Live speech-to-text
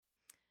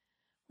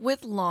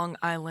with Long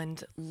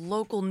Island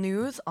local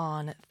news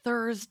on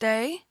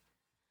Thursday,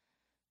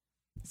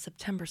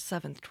 September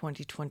 7th,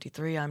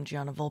 2023. I'm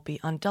Gianna Volpe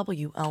on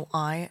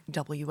WLIWFM.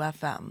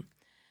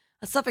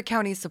 A Suffolk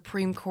County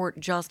Supreme Court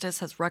justice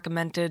has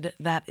recommended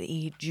that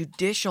a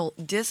judicial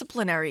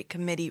disciplinary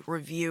committee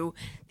review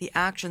the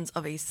actions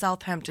of a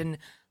Southampton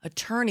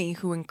attorney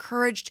who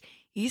encouraged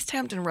East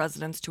Hampton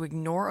residents to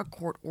ignore a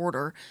court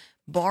order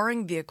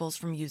barring vehicles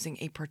from using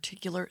a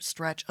particular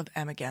stretch of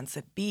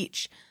Amagansett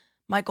Beach.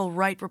 Michael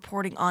Wright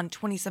reporting on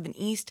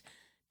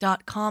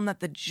 27east.com that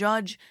the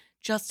judge,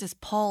 Justice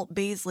Paul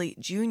Baisley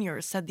Jr.,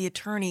 said the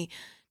attorney,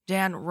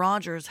 Dan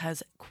Rogers,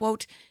 has,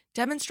 quote,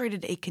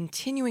 demonstrated a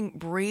continuing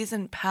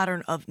brazen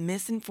pattern of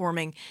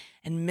misinforming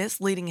and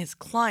misleading his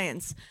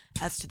clients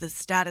as to the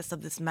status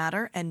of this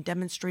matter and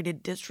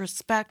demonstrated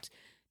disrespect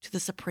to the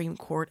Supreme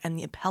Court and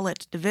the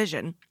Appellate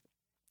Division,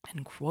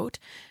 end quote,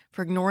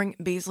 for ignoring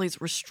Baisley's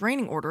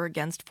restraining order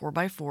against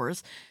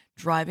 4x4s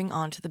driving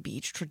onto the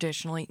beach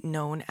traditionally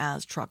known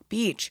as Truck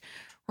Beach.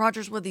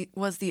 Rogers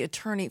was the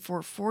attorney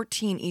for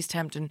 14 East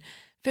Hampton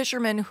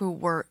fishermen who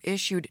were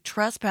issued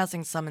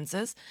trespassing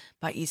summonses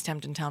by East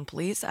Hampton Town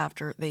Police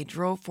after they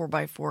drove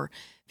 4x4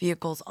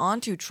 vehicles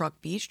onto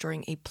Truck Beach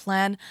during a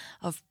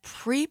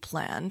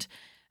pre-planned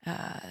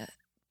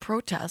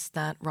protests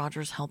that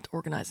Rogers helped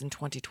organize in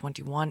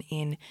 2021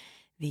 in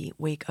the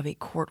wake of a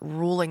court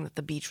ruling that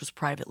the beach was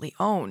privately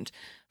owned.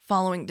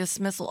 Following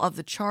dismissal of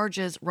the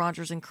charges,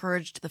 Rogers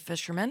encouraged the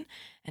fishermen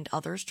and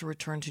others to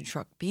return to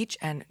Truck Beach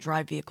and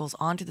drive vehicles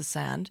onto the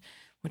sand,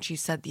 which he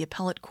said the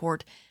appellate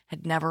court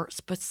had never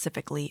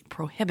specifically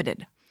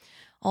prohibited.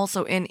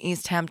 Also in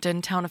East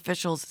Hampton, town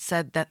officials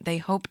said that they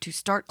hope to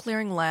start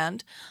clearing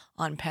land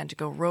on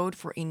Pantago Road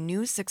for a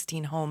new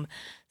 16-home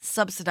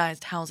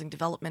subsidized housing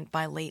development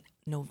by late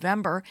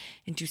November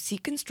and to see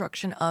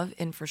construction of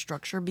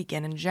infrastructure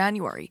begin in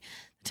January.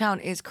 The town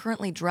is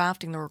currently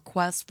drafting the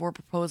requests for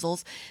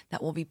proposals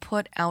that will be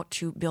put out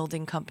to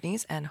building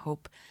companies and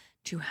hope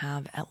to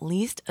have at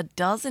least a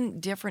dozen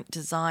different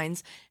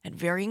designs at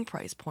varying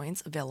price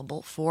points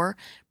available for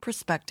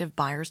prospective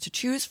buyers to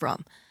choose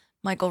from.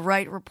 Michael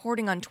Wright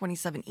reporting on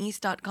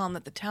 27east.com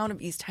that the town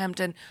of East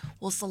Hampton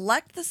will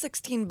select the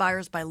 16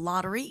 buyers by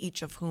lottery,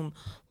 each of whom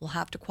will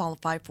have to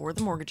qualify for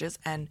the mortgages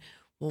and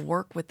will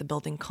work with the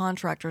building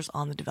contractors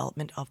on the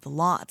development of the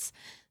lots.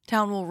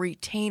 Town will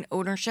retain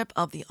ownership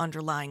of the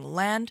underlying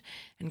land,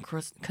 and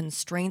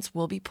constraints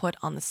will be put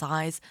on the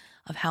size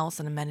of house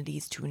and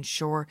amenities to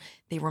ensure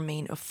they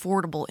remain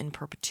affordable in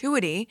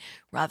perpetuity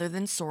rather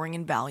than soaring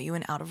in value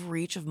and out of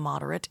reach of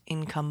moderate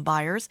income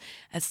buyers,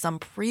 as some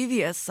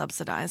previous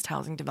subsidized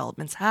housing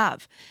developments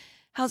have.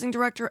 Housing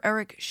Director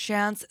Eric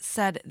Shantz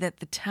said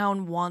that the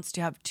town wants to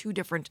have two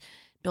different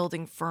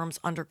building firms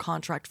under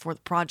contract for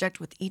the project,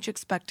 with each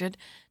expected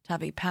to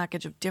have a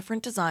package of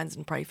different designs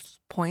and price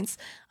points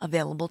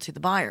available to the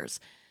buyers.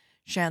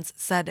 Shantz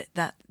said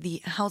that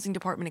the Housing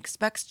Department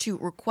expects to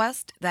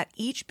request that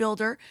each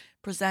builder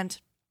present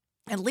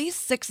at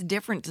least 6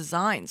 different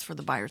designs for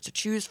the buyers to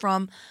choose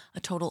from,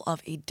 a total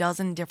of a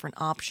dozen different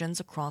options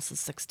across the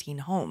 16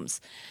 homes.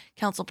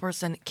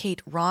 Councilperson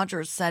Kate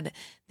Rogers said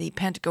the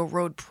Pantago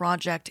Road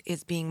project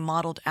is being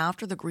modeled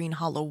after the Green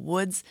Hollow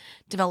Woods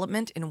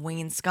development in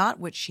Waynescott,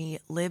 which she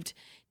lived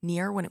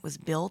near when it was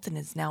built and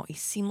is now a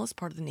seamless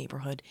part of the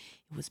neighborhood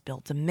it was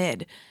built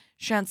amid.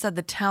 Shantz said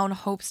the town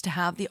hopes to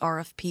have the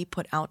RFP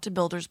put out to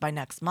builders by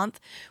next month,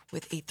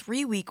 with a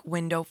 3-week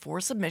window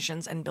for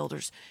submissions and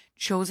builders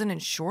chosen in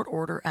short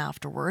order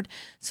afterward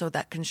so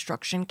that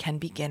construction can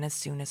begin as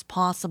soon as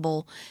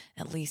possible,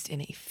 at least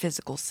in a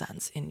physical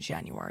sense, in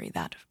January.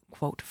 That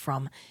quote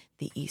from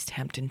the East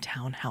Hampton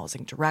Town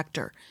Housing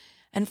Director.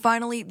 And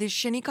finally, the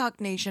Shinnecock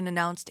Nation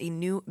announced a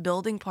new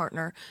building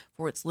partner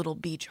for its Little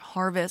Beach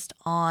Harvest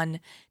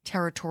on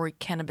Territory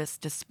Cannabis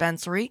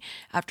Dispensary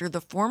after the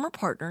former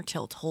partner,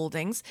 Tilt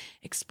Holdings,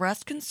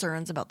 expressed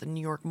concerns about the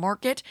New York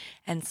market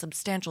and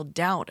substantial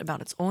doubt about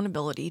its own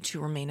ability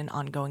to remain an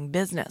ongoing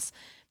business.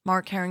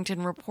 Mark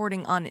Harrington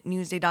reporting on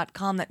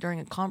Newsday.com that during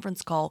a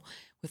conference call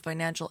with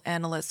financial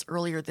analysts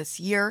earlier this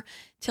year,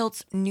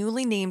 Tilt's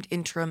newly named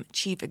interim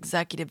chief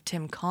executive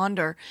Tim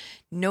Condor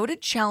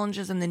noted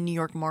challenges in the New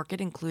York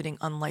market, including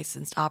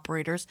unlicensed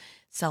operators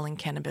selling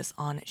cannabis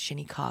on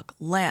Shinnecock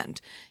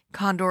land.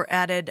 Condor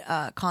added,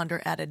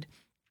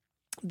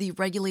 the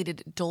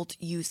regulated adult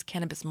use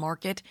cannabis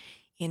market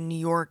in New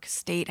York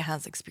State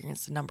has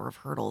experienced a number of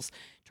hurdles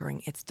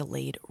during its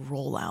delayed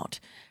rollout.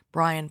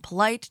 Brian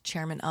Polite,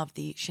 chairman of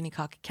the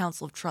Shinnecock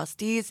Council of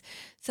Trustees,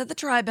 said the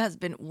tribe has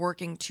been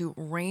working to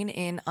rein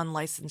in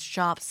unlicensed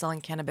shops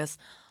selling cannabis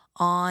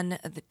on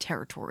the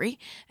territory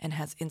and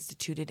has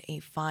instituted a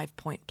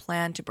 5-point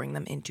plan to bring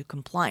them into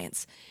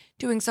compliance.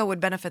 Doing so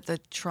would benefit the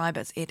tribe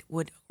as it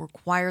would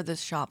require the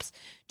shops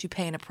to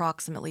pay an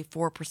approximately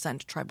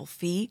 4% tribal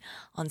fee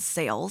on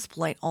sales.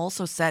 Polite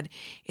also said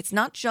it's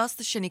not just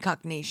the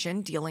Shinnecock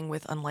Nation dealing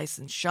with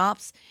unlicensed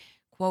shops.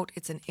 Quote,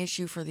 it's an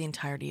issue for the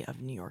entirety of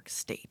New York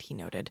State, he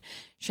noted.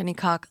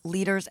 Shinnecock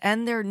leaders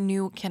and their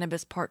new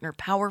cannabis partner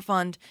Power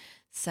Fund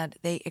said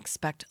they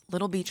expect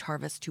Little Beach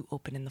Harvest to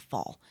open in the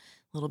fall.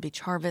 Little Beach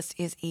Harvest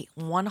is a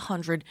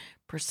 100%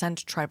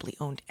 tribally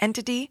owned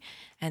entity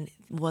and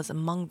was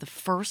among the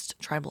first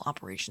tribal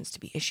operations to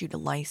be issued a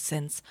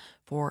license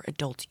for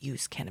adult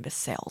use cannabis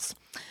sales.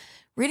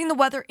 Reading the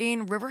weather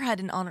in Riverhead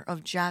in honor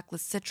of Jack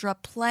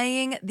Licitra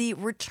playing the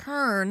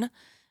return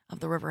of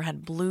the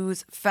Riverhead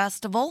Blues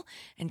Festival.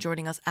 And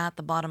joining us at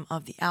the bottom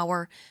of the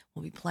hour,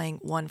 we'll be playing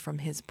one from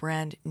his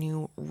brand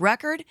new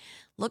record.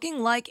 Looking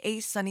like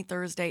a sunny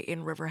Thursday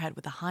in Riverhead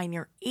with a high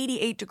near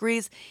 88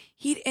 degrees.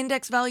 Heat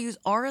index values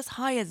are as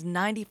high as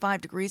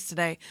 95 degrees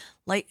today.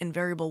 Light and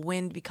variable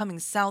wind becoming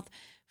south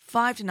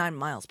 5 to 9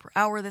 miles per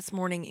hour this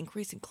morning.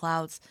 Increasing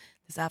clouds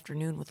this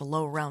afternoon with a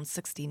low around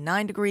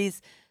 69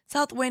 degrees.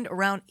 South wind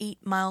around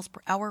 8 miles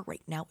per hour.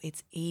 Right now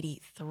it's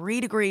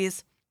 83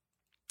 degrees.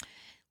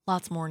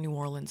 Lots more New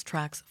Orleans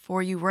tracks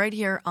for you right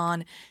here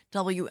on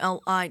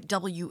WLIWFM.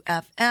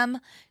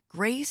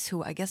 Grace,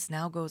 who I guess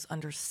now goes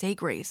under Say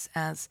Grace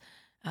as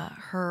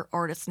her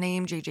artist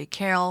name, J.J.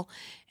 Carroll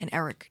and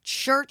Eric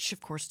Church,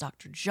 of course,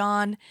 Dr.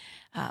 John.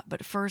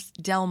 But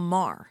first, Del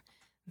Mar,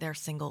 their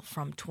single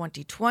from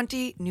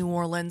 2020, New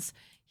Orleans,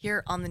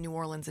 here on the New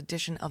Orleans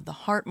edition of the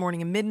Heart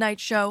Morning and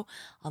Midnight Show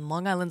on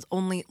Long Island's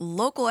only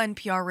local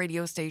NPR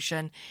radio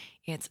station.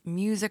 It's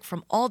music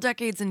from all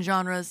decades and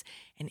genres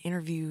and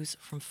interviews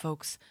from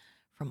folks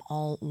from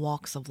all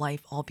walks of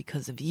life, all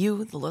because of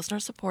you, the listener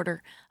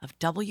supporter of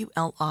WLIWFM.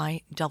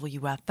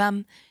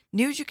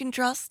 News you can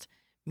trust,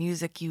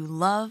 music you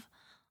love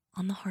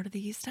on the heart of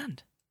the East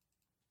End.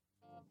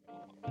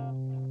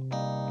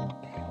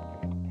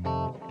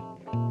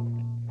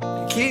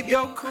 Keep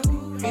your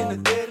cool in the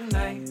dead of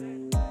night.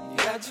 You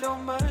got your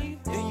mind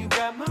and you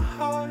got my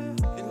heart.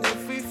 And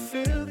if we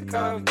fill the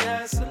car with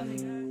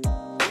gasoline,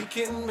 we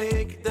can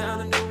make it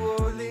down to New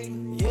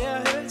Orleans.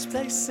 Yeah, I heard this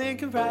place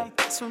sinking right.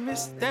 So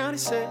Mr. Downey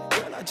said,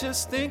 girl, I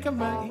just think I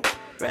might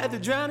rather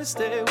drown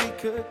instead. We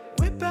could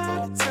whip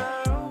out of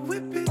town,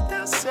 whip it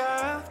down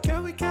south.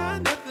 Girl, we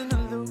got nothing to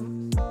lose.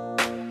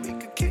 We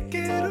could kick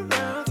it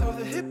around, throw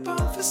the hip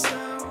on for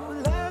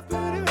sound. Laugh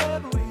pretty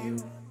rebel with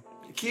you.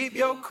 Keep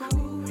your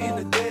cool in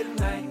the dead of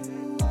night.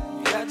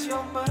 You got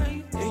your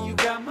mind and you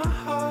got my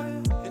heart.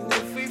 And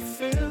if we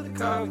fill the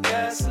car with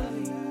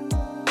gasoline,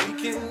 we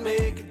can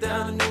make it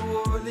down to New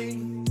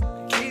Orleans.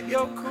 Keep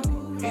your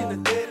cool in the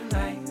dead of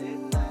night.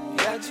 You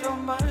got your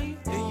mind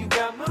and you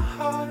got my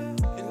heart.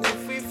 And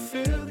if we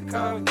fill the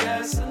car with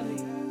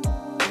gasoline,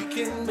 we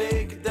can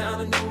make it down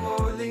to New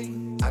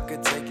Orleans. I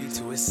could take you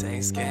to a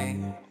Saints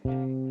game.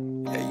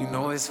 Yeah, you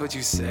know it's what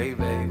you say,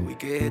 babe. We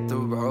could hit the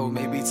road,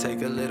 maybe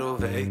take a little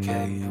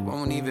vacay. It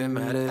won't even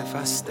matter if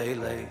I stay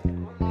late,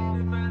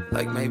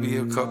 like maybe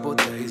a couple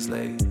days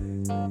late.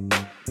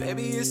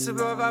 Maybe it's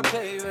above our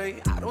pay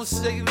rate. I don't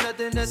save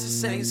nothing that's a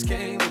Saints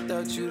game.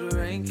 Without you the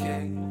rain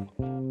came.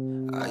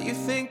 Are you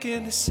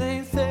thinking the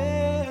same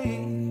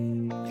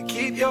thing? You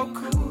keep your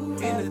cool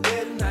in the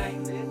dead of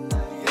night. You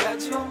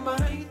got your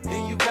mind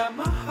and you got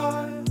my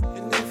heart.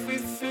 And if we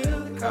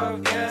fill the car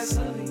with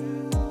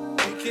gasoline,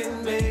 we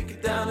can make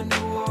it down to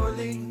New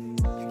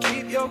Orleans. You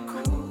keep your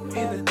cool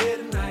in the dead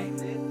of night.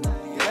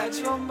 You got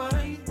your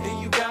mind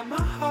and you got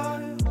my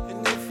heart.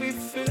 And if we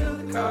fill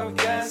the car with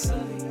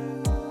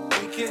gasoline,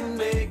 we can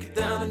make it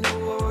down to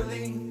New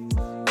Orleans.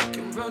 We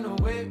can run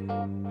away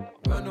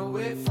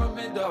from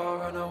it all,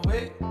 run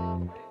away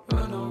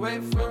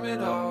from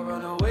it all,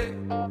 run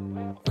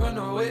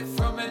away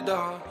from it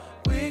all.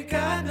 We ain't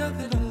got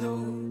nothing to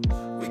lose.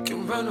 We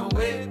can run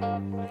away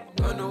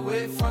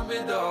from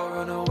it all,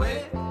 run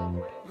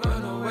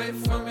away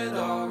from it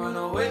all, run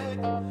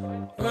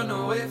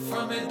away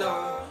from it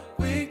all.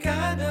 We ain't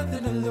got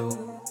nothing to lose.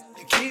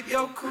 You keep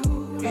your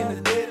cool in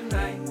the dead of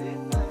night.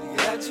 You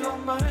got your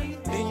mind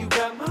and you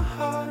got my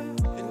heart.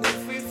 And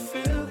if we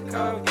fill the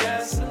car with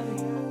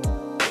gasoline,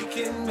 we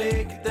can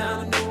make it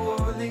down to New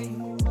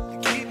Orleans. You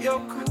keep your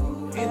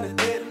cool in the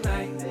dead of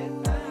night.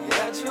 You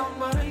got your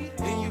mind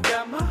and you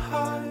got my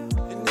heart.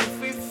 And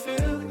if we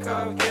fill the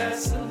car with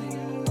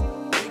gasoline,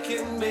 we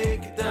can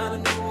make it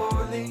down to New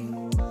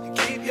Orleans. You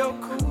keep your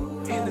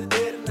cool in the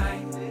dead of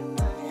night.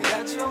 You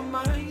got your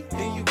mind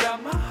and you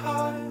got my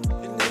heart.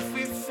 And if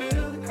we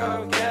fill the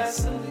car with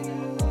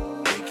gasoline,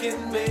 we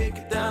can make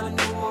it down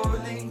to New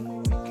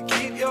Orleans. You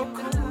keep your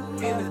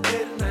cool in the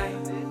dead of night.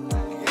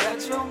 You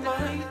got your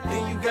mind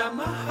and you got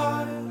my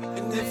heart.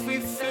 And if we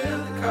fill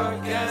the car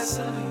with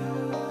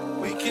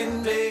gasoline, we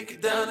can make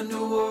it down to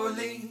New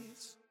Orleans.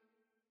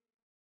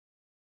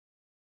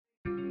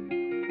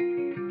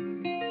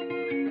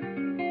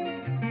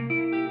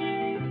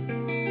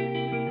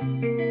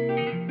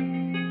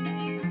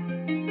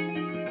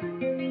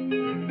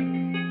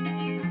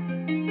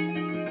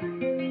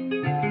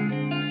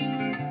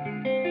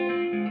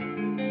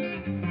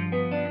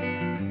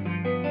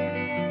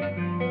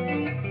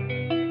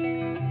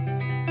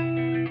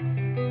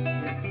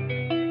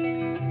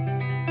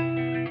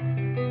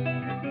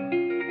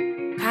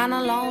 Kinda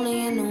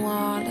lonely in New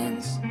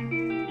Orleans.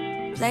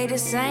 Play the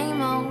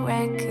same old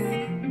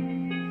record.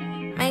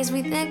 Makes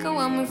me think of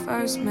when we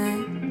first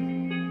met.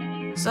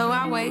 so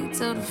I wait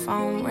till the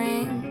phone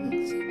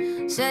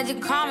rings. Said you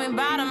call me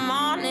by the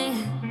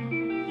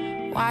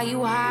morning. Why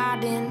you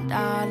hiding,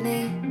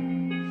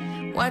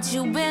 darling? What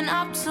you been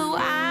up to?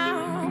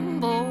 I'm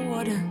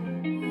bored.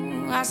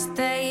 I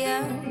stay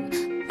up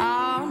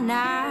all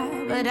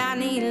night, but I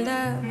need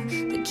love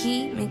to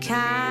keep me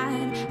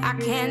kind. I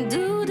can't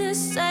do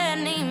this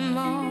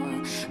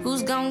anymore.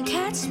 Who's gonna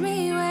catch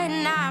me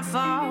when I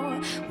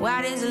fall?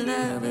 What is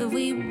love if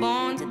we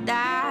born to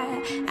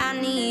die? I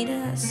need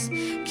us,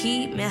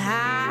 keep me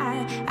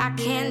high. I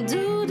can't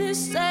do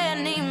this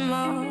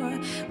anymore.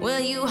 Will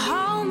you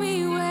hold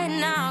me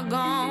when I'm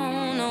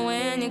gone or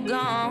when you're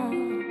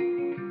gone?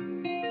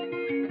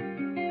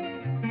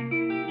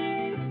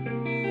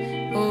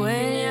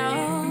 When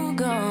you're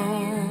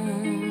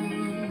gone,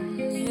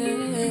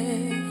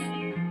 yeah.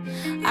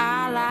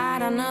 I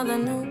light another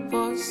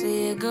Newport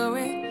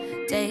cigarette.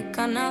 Take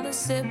another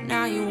sip,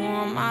 now you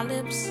on my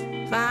lips.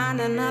 Find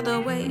another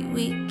way,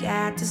 we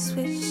got to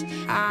switch.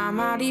 I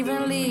might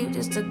even leave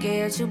just to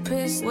get you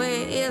pissed.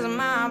 Where is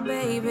my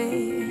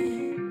baby?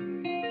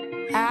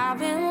 I've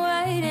been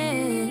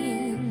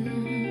waiting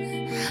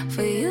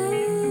for you.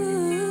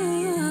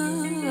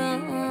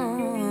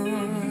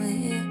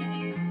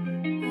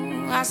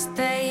 I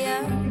stay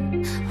up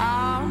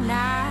all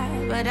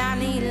night, but I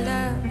need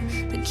love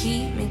to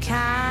keep me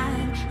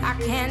kind. I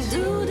can't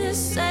do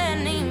this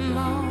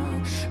anymore.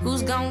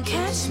 Who's gonna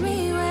catch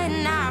me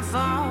when I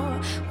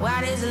fall?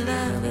 What is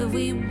love if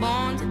we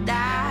born to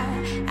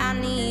die? I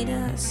need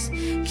us,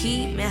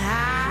 keep me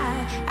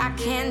high. I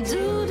can't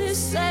do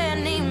this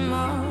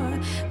anymore.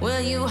 Will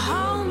you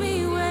hold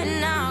me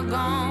when I'm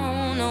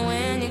gone or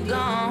when you're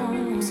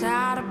gone? I'm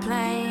tired of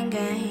playing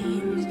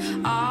games.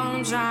 All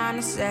I'm trying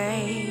to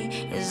say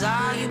is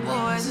all you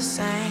boys the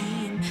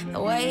same.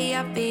 The way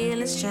I feel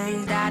has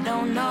changed. I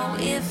don't know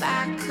if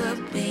I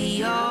could be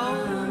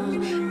yours.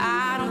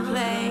 I don't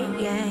play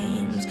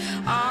games.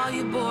 All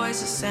you boys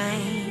the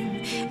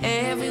same.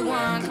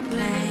 Everyone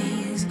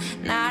complains.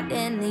 Not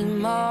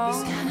anymore.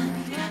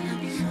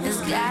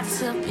 There's got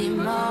to be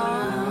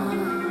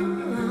more.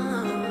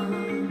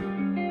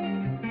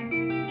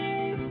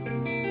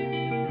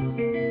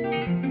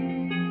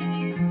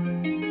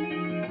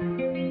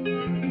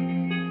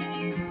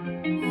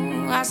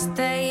 I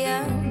stay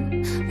up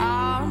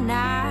all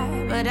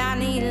night, but I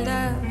need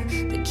love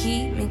to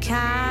keep me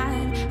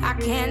kind. I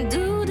can't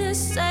do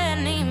this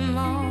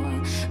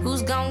anymore.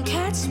 Who's gonna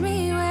catch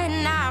me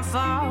when I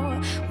fall?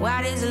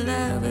 What is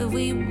love if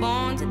we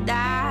born to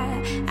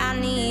die? I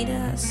need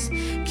us,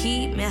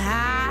 keep me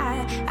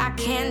high. I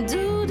can't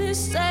do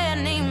this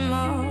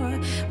anymore.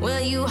 Will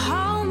you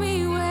hold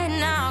me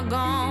when I'm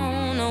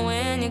gone or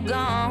when you're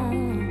gone?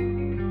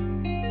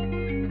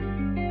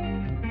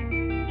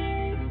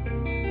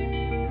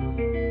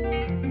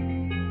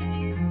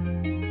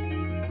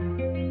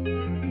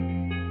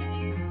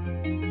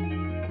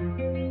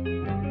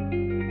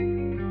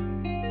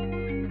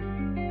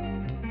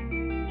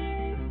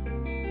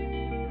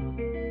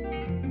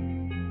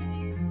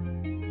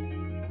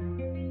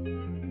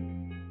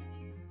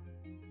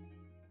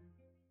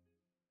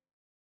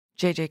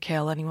 JJ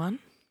Cale, anyone?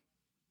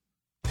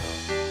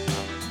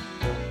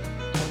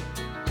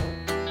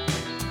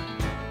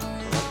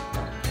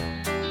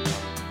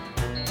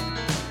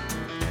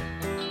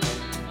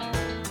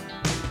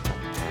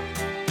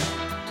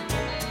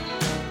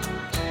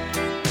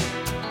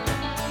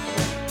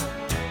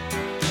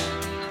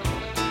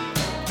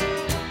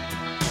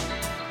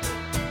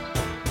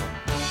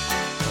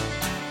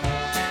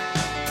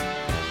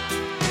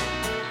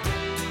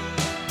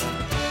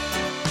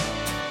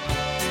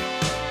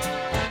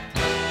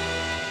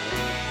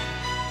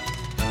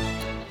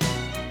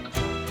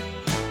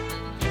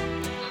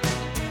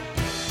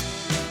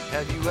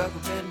 Have you ever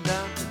been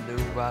down to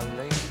New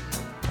Orleans?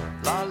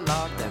 La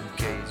la, them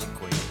Cajun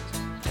queens.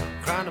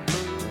 Crying the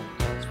blues,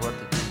 that's what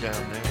they do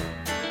down there.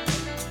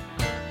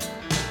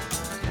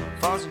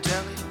 Fortune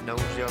teller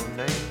knows your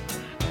name.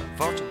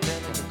 Fortune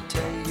teller will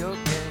tell you your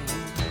game.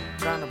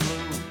 Crying the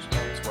blues,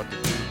 that's what they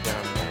do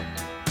down there.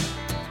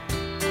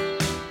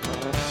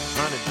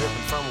 Honey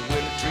dripping from a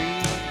willow tree,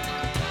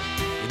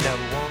 you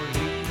never wanna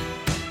leave.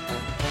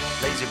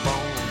 Lazy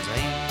bones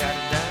ain't got a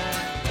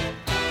dime,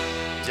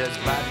 just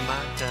biding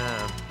my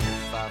time.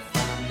 If I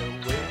find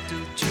a way to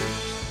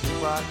choose New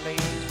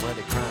Orleans where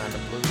they crying the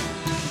blues.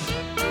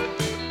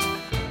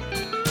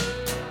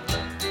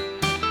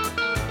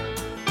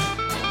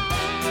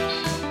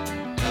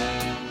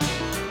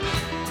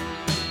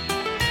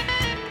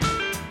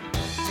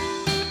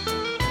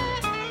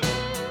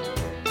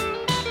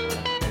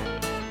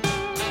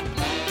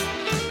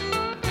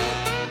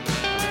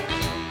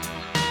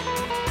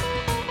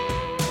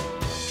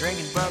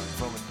 Drinking bourbon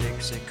from a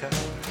Dixie cup,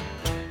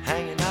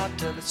 hanging out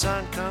till the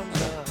sun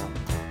comes up.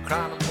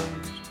 Crying the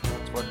blues,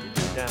 that's what they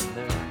do down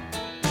there.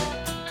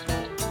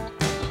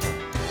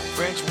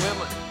 French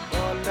women,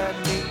 all that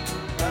need,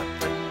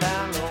 up and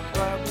down on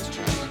Bourbon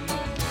Street.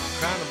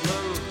 Crying the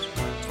blues,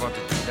 that's what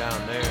they do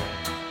down there.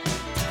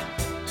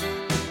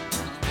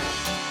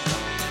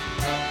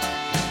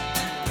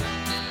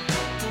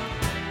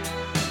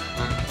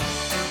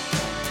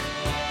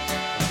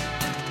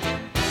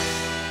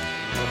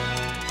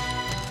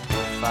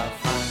 If I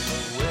find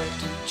nowhere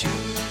to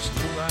choose,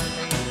 New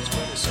Orleans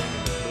where they're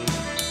singing the blues.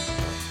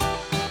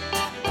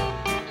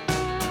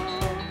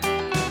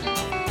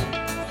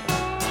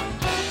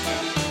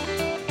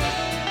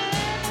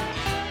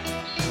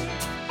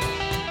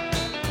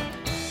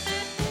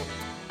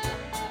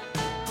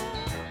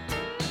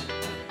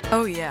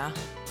 Oh, yeah.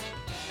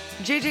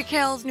 J.J.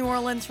 Cale's New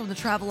Orleans from the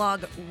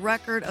Travelogue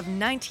record of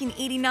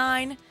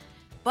 1989.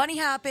 Bunny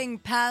hopping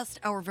past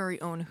our very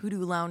own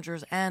Hoodoo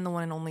Loungers and the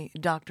one and only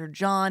Dr.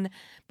 John.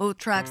 Both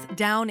tracks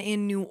down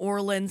in New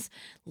Orleans,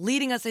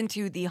 leading us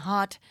into the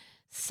Hot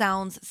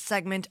Sounds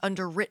segment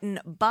underwritten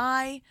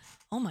by,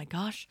 oh my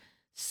gosh,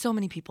 so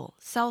many people.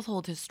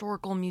 Southold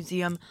Historical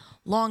Museum,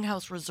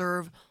 Longhouse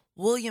Reserve,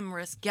 William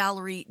Risk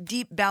Gallery.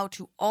 Deep bow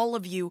to all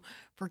of you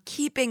for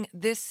keeping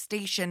this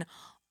station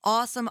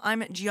awesome.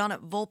 I'm Gianna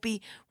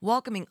Volpe,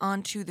 welcoming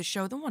onto the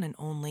show the one and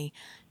only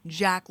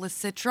Jack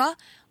Licitra,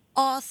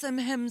 awesome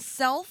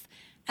himself,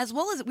 as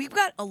well as we've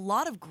got a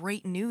lot of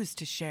great news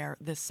to share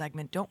this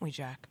segment, don't we,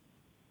 Jack?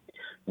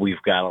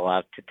 We've got a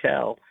lot to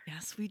tell.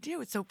 Yes, we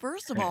do. So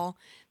first of all,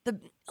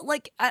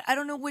 I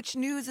don't know which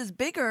news is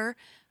bigger,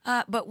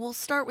 but we'll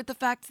start with the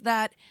fact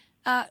that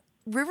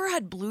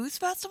Riverhead Blues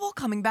Festival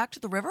coming back to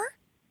the river?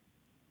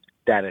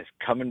 That is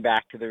coming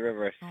back to the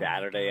river Oh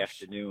Saturday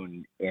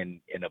afternoon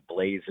in a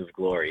blaze of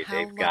glory. How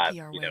They've got,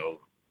 lucky are we?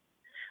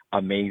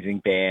 amazing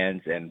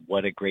bands, and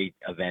what a great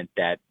event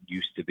that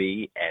used to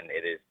be, and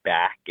it is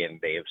back,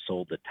 and they have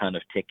sold a ton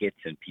of tickets,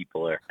 and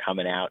people are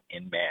coming out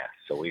in mass,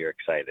 so we are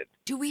excited.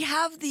 Do we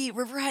have the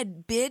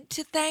Riverhead bid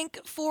to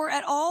thank for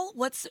at all?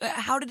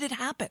 How did it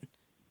happen?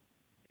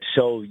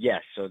 So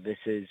yes, so this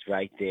is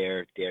right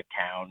there, their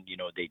town.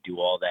 They do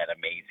all that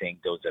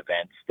those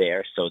events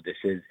there. So this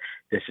is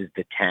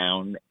the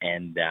town,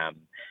 and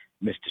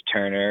Mr.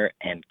 Turner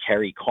and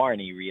Kerry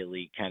Carney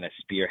really kind of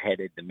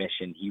spearheaded the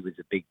mission. He was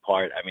a big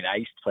part. I mean, I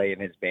used to play in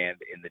his band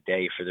in the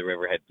day for the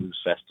Riverhead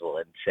Blues Festival,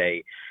 and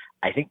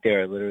I think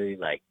there are literally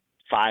like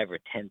 5,000 or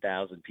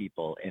 10,000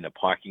 people in a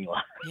parking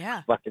lot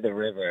by the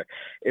river.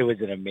 It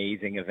was an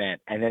amazing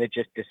event, and then it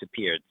just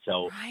disappeared.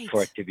 So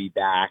for it to be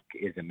back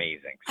is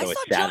amazing. So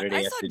it's Saturday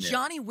afternoon. I saw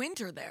Johnny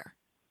Winter there.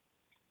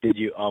 Did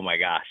you? Oh my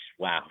gosh!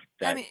 Wow,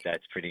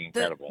 that's pretty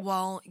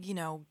incredible.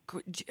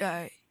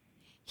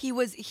 He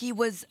was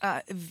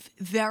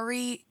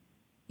very,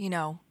 he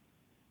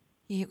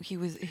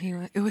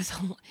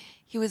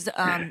was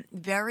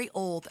very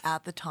old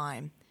at the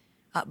time,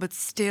 but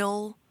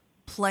still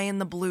playing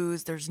the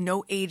blues. There's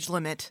no age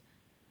limit.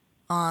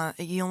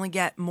 You only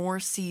get more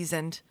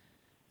seasoned.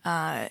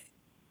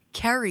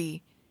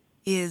 Kerry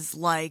is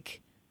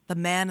like the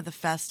man of the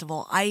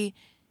festival. I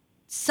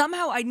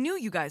knew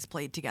you guys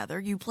played together.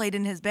 You played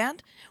in his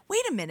band?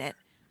 Wait a minute.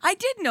 I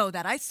did know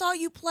that. I saw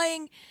you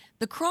playing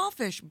the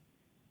Crawfish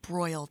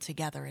Broil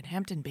together at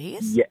Hampton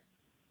Bays. Yeah.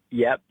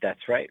 Yep,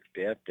 that's right.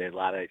 Yep, there's a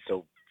lot of,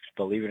 so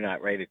believe it or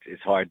not, right,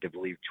 it's hard to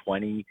believe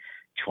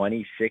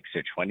 26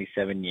 or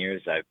 27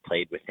 years I've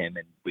played with him,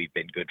 and we've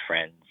been good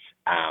friends.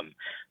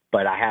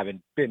 But I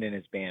haven't been in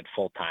his band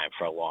full time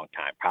for a long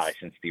time, probably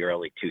since the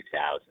early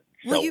 2000s.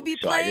 Will you be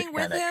playing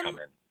with him?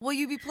 Will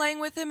you be playing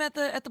with him at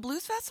the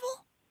Blues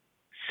Festival?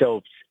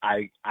 So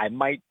I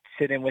might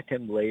sit in with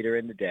him later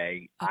in the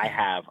day. Okay.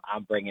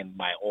 I'm bringing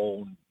my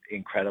own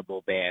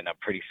incredible band. I'm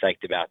pretty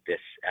psyched about this.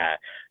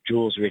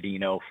 Jules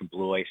Rodino from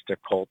Blue Oyster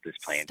Cult is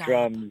playing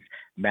drums.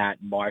 Matt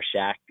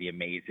Marshak, the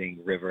amazing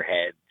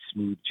Riverhead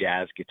smooth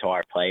jazz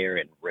guitar player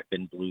and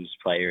rippin' blues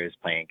player, is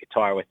playing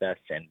guitar with us,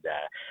 and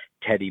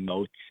Teddy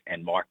Motes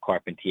and Mark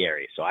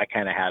Carpentieri. So I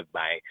kind of have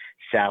my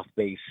South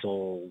Bay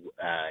Soul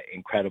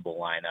incredible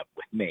lineup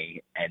with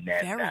me, and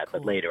then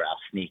but later I'll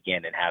sneak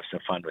in and have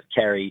some fun with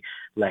Kerry.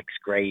 Lex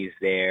Gray's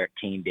there,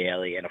 Kane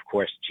Daly, and of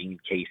course Gene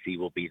Casey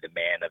will be the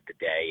man of the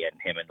day, and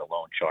him and the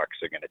Lone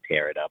Sharks are going to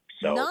tear it up.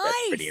 So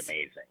that's pretty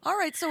amazing. All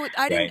right, so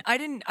I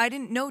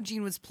didn't know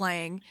Gene was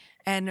playing,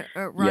 and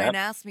Ryan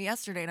asked me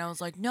yesterday, and I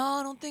was like, no,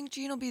 I don't think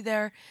Gene will be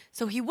there.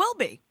 So he will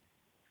be.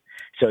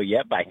 So,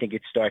 I think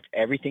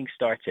everything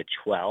starts at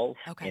 12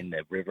 in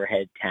the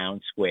Riverhead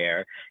Town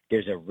Square.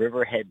 There's a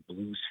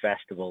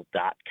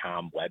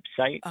riverheadbluesfestival.com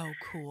website. Oh,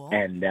 cool.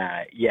 And,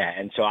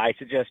 and so I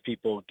suggest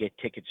people get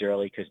tickets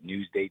early because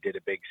Newsday did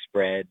a big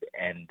spread,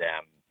 and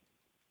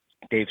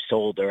they've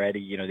sold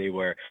already. They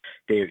were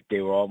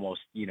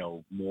almost,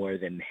 more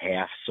than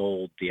half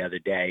sold the other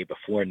day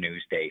before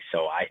Newsday.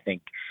 So I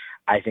think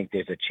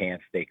there's a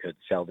chance they could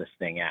sell this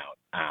thing out.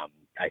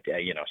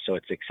 So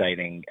it's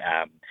exciting.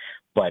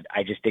 But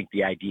I just think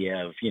the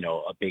idea of,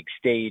 a big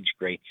stage,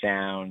 great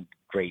sound,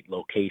 great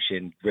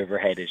location,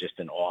 Riverhead is just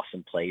an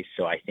awesome place.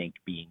 So I think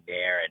being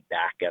there and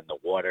back on the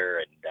water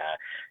and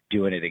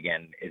doing it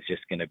again is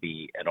just going to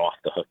be an off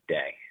the hook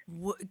day.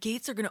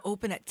 Gates are going to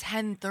open at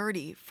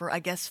 10:30 for, I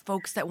guess,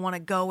 folks that want to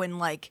go and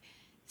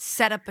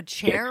set up a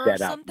chair or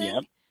something.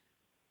 Yep.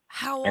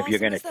 How If you're awesome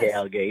going is to this?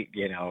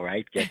 tailgate,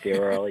 right, get there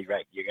early,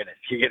 right? You're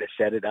gonna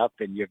set it up,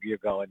 and you're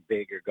going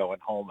big or going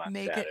home on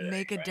Saturday,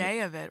 Make a right? day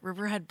of it.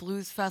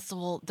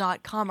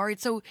 riverheadbluesfestival.com. All right,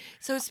 so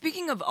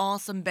speaking of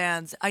awesome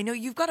bands, I know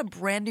you've got a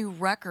brand new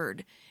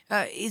record.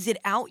 Is it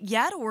out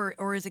yet,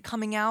 or is it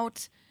coming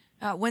out?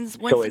 When's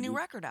So the new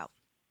record out?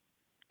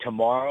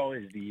 tomorrow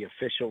is the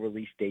official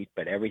release date,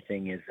 but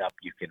everything is up.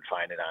 You can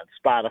find it on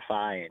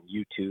Spotify and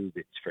YouTube.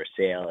 It's for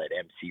sale at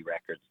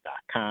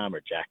mcrecords.com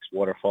or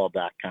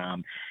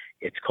jackswaterfall.com.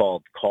 It's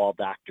called Call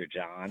Dr.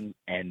 John.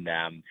 And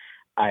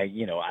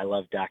I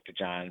love Dr.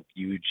 John,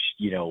 huge,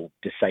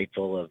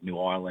 disciple of New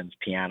Orleans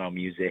piano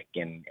music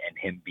and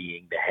him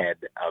being the head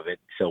of it.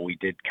 So we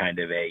did kind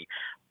of a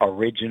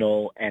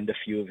original and a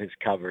few of his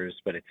covers,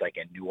 but it's like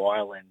a New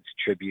Orleans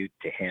tribute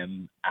to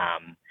him.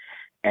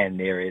 And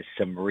there is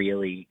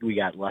we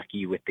got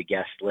lucky with the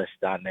guest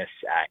list on this.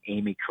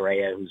 Amy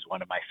Correa, who's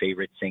one of my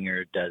favorite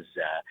singers, does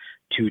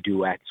 2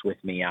 duets with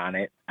me on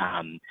it.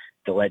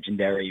 The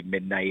legendary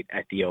Midnight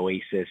at the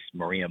Oasis,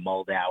 Maria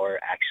Moldauer.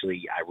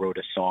 Actually, I wrote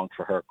a song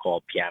for her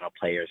called Piano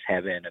Player's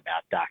Heaven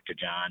about Dr.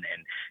 John,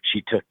 and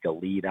she took the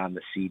lead on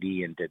the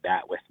CD and did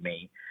that with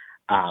me.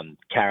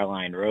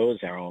 Caroline Rose,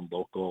 our own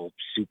local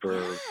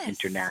super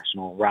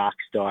international rock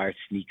star,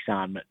 sneaks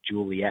on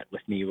Juliet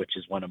with me, which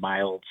is one of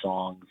my old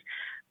songs.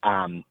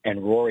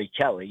 And Rory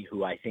Kelly,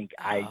 who I think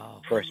I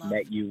first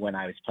met you when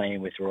I was playing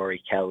with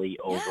Rory Kelly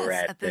over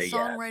at the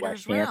Songwriters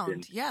West Round.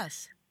 Hampton.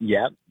 Yes.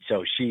 Yep.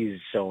 So she's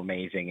so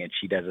amazing, and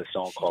she does a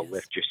song called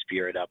Lift Your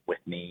Spirit Up with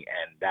me,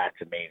 and that's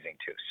amazing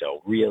too.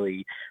 So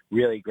really,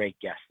 really great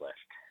guest list.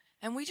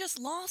 And we just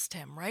lost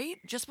him, right?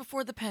 Just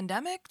before the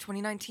pandemic,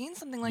 2019,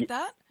 something like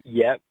that?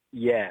 Yep.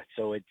 Yeah.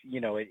 So it's,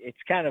 it's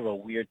kind of a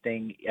weird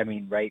thing. I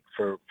mean, right,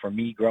 for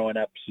me growing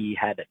up, he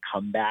had a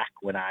comeback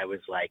when I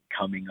was like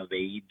coming of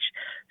age.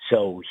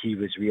 So he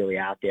was really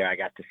out there. I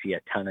got to see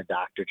a ton of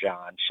Dr.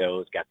 John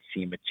shows, got to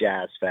see him at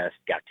Jazz Fest,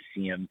 got to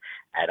see him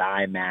at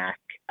IMAC,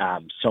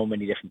 so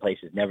many different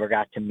places. Never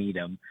got to meet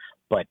him,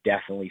 but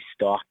definitely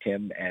stalked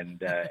him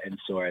and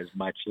saw as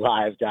much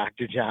live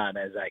Dr. John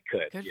as I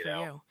could. Good for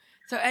you.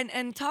 So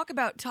and talk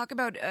about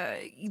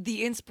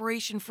the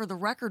inspiration for the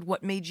record.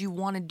 What made you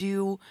want to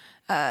do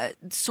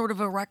sort of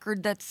a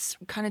record that's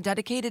kind of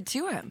dedicated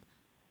to him?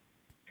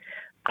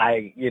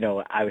 I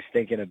was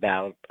thinking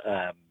about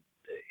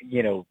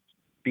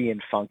being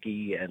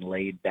funky and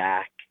laid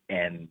back,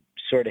 and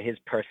sort of his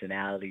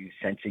personality,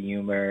 sense of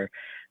humor,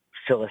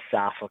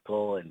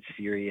 philosophical and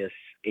serious,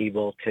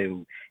 able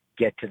to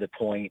get to the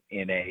point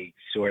in a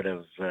sort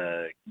of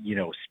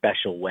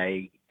special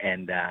way,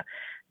 and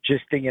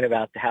just thinking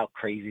about how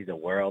crazy the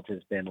world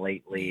has been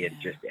lately, and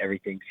just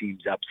everything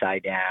seems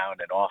upside down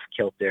and off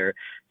kilter.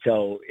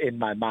 So in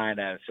my mind,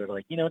 I was sort of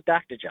like,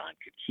 Dr. John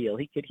could heal.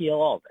 He could heal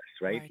all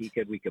this, right? We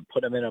could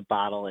put him in a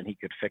bottle and he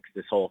could fix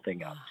this whole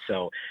thing up.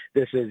 So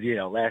this is,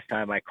 last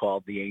time I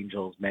called the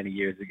Angels many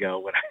years ago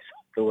when I saw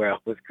the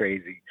world was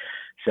crazy.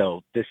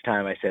 So this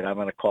time I said, I'm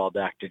going to call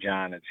Dr.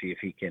 John and see if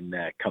he can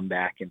come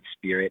back in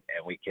spirit,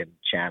 and we can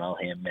channel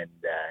him and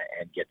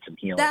get some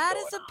healing. That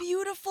is a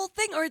beautiful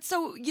thing. All right,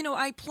 so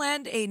I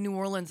planned a New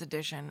Orleans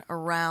edition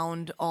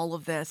around all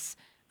of this.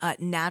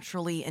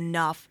 Naturally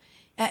enough,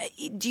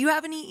 do you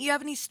have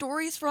any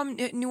stories from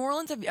New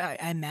Orleans?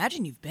 I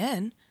imagine you've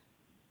been.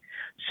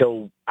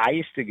 So I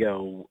used to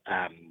go.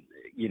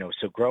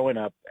 So growing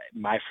up,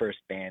 my first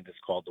band is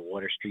called the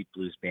Water Street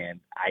Blues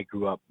Band. I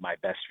grew up, my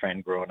best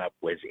friend growing up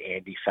was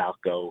Andy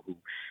Falco, who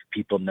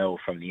people know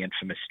from the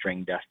infamous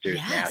String Dusters.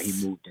 Yes. Now he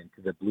moved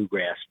into the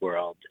bluegrass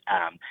world.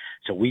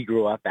 So we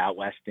grew up out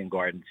west in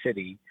Garden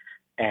City.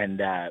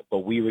 And but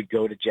we would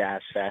go to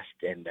Jazz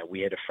Fest, and we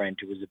had a friend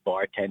who was a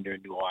bartender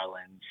in New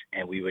Orleans,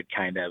 and we would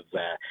kind of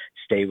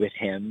stay with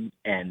him,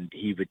 and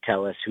he would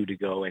tell us who to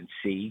go and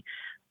see.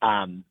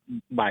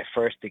 My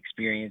first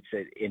experience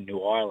in New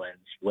Orleans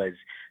was,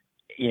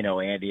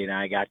 Andy and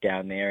I got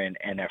down there,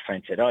 and our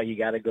friend said, you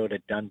got to go to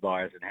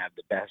Dunbar's and have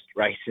the best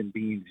rice and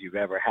beans you've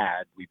ever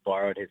had. We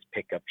borrowed his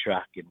pickup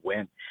truck and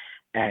went,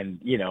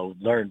 and,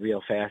 learned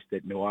real fast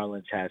that New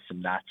Orleans has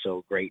some not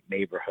so great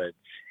neighborhoods.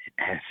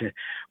 And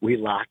we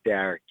locked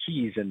our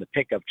keys in the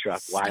pickup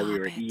truck while we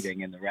were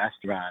eating in the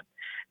restaurant.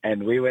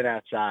 And we went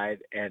outside,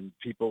 and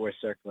people were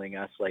circling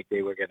us like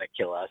they were going to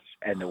kill us.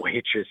 And the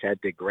waitress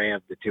had to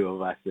grab the two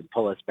of us and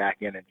pull us back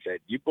in and said,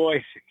 "You boys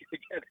are going to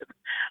get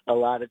in a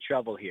lot of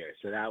trouble here."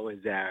 So that was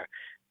our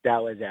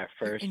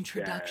first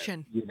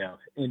introduction.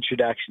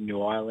 Introduction to New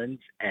Orleans,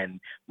 and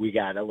we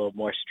got a little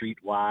more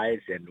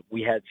streetwise, and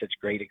we had such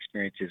great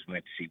experiences. We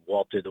went to see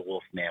Walter the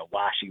Wolfman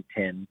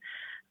Washington.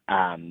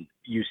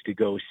 Used to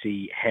go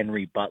see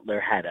Henry Butler,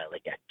 had a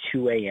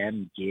 2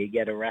 a.m. gig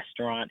at a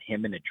restaurant,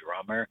 him and a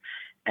drummer.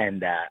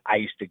 And I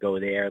used to go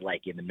there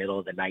in the middle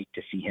of the night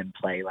to see him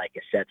play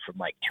a set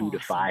from 2 to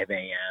 5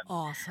 a.m.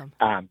 Awesome.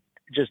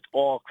 Just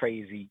all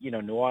crazy.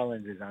 New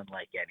Orleans is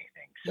unlike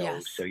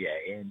anything. So yeah,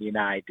 Andy and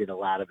I did a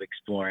lot of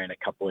exploring,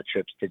 a couple of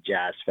trips to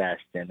Jazz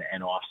Fest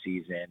and off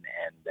season,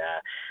 and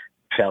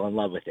fell in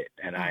love with it.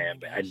 And I am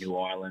a New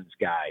Orleans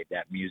guy.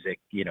 That music,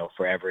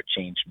 forever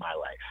changed my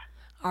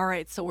life. All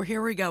right, so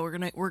here we go.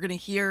 We're gonna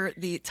hear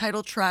the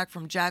title track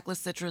from Jack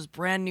Licitra's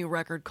brand new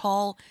record,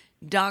 Call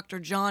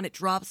Dr. John. It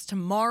drops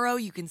tomorrow.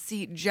 You can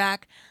see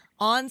Jack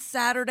on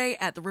Saturday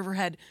at the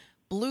Riverhead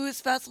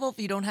Blues Festival.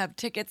 If you don't have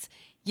tickets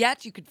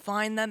yet, you could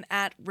find them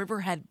at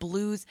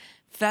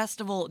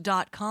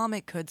riverheadbluesfestival.com.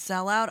 It could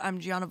sell out. I'm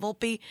Gianna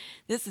Volpe.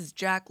 This is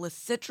Jack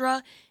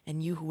Licitra,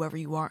 and you, whoever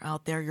you are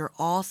out there, you're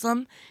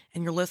awesome.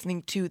 And you're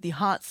listening to the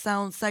Hot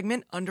Sound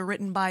segment,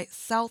 underwritten by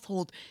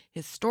Southold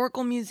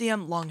Historical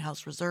Museum,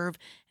 Longhouse Reserve,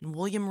 and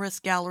William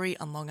Risk Gallery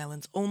on Long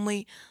Island's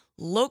only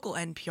local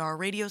NPR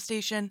radio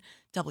station,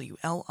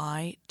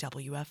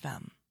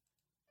 WLIWFM.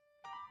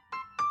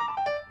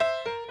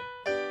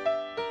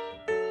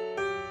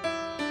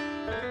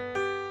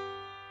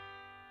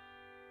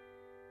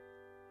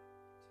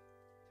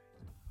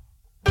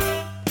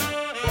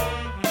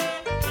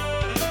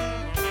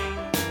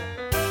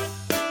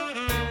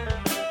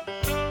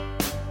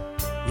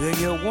 Well,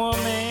 your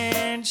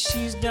woman,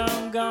 she's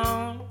done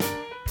gone.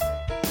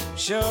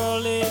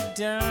 Surely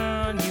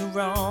done you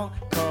wrong.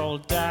 Call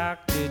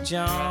Dr.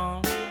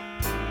 John.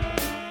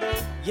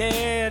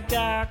 Yeah,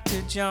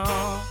 Dr.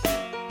 John.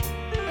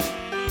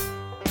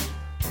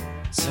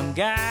 Some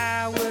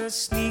guy was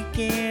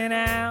sneaking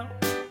out,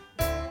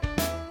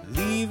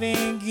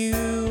 leaving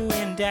you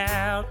in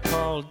doubt.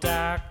 Call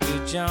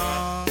Dr.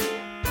 John.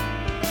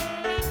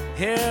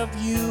 Help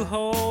you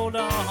hold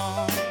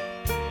on.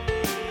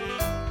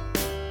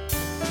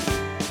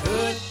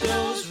 Put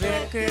those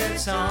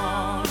records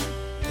on,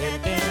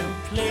 let them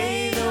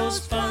play those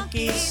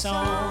funky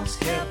songs,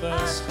 help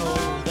us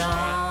hold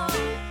on.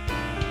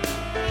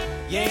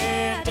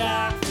 Yeah,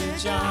 Dr.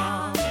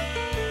 John.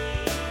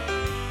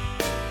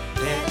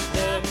 Let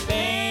the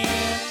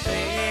band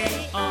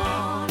play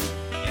on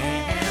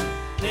and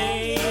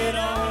play it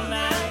all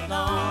night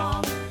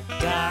long.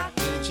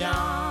 Dr.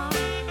 John.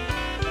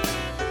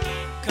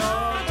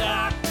 Call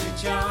Dr.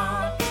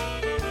 John.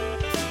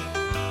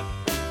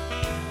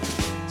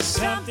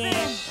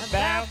 Something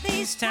about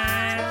these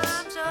times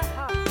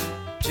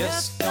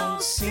just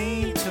don't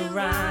seem to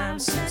rhyme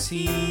since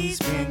he's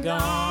been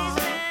gone.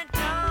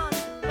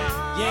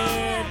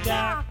 Yeah,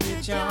 Dr.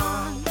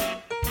 John.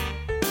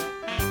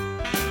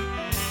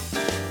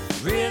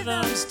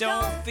 Rhythms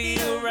don't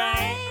feel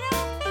right.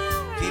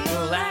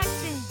 People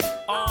acting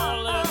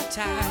all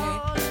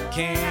uptight.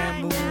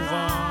 Can't move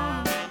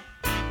on.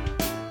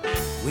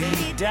 We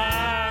need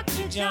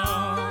Dr.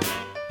 John.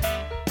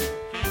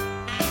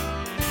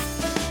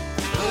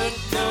 Put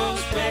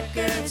those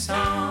records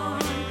on,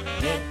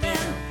 let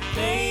them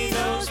play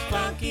those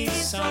funky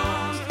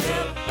songs,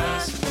 help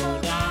us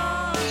hold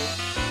on.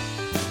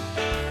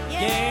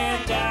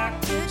 Yeah,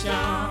 Dr.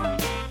 John.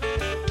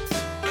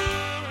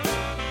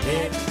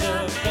 Let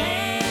the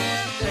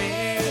band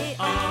play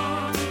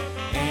on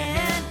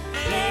and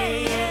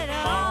play it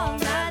all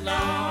night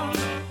long.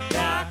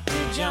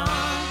 Dr.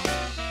 John.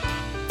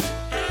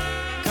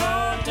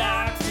 Call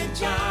Dr.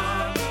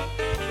 John.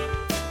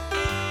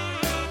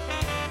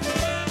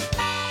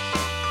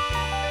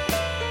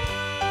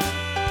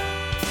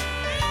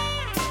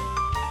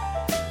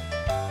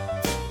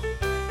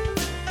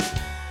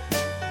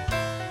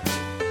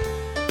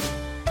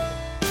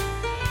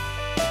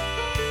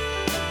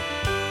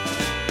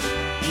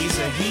 He's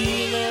a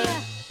healer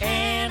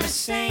and a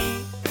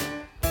saint.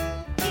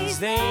 He's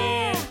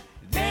there,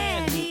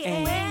 then he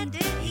ain't.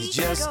 He's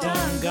just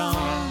done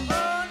gone.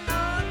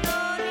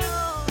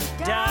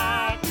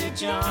 Dr.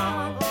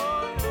 John.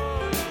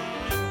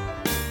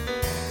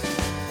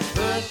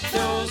 Put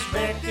those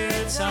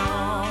records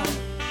on,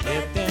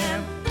 let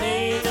them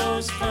play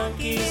those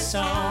funky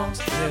songs,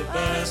 let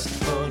us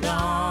hold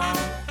on.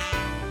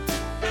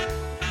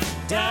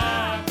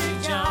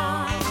 Dr.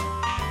 John.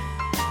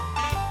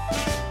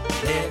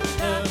 Let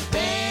the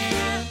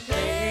band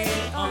play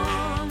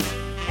on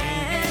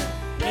and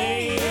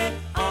play it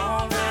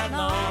all night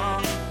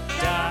long.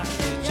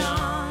 Dr.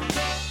 John.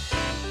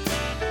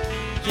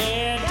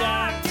 Yeah,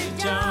 Dr.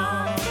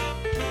 John.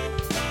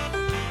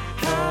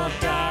 Call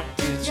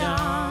Dr.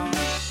 John.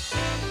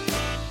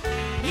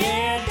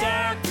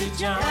 Yeah, Dr.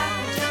 John.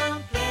 Dr.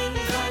 John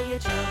plays all your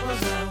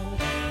troubles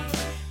away.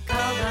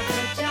 Call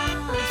Dr.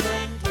 John 20.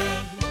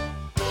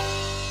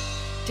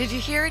 Did you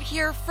hear it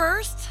here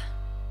first?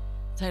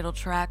 Title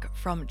track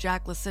from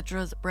Jack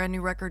Licitra's brand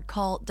new record,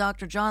 Call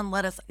Dr. John.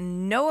 Let us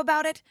know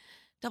about it.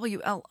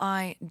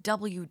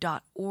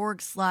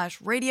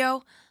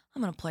 WLIW.org/radio.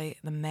 I'm going to play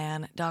the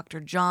man, Dr.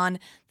 John, the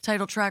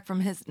title track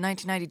from his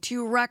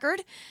 1992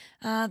 record.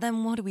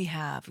 Then what do we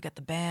have? We've got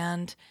the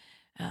band.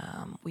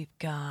 We've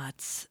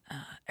got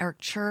Eric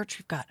Church.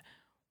 We've got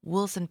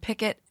Wilson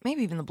Pickett,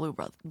 maybe even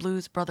the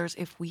Blues Brothers,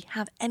 if we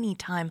have any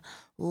time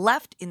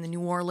left in the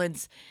New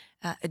Orleans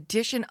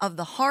edition of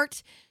The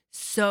Heart.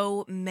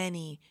 So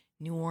many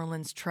New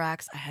Orleans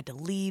tracks I had to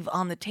leave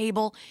on the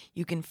table.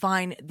 You can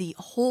find the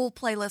whole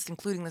playlist,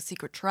 including the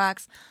secret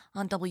tracks,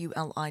 on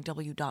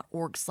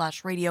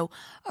WLIW.org/radio.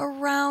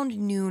 Around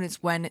noon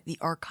is when the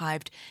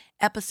archived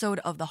episode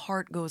of The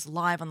Heart goes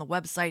live on the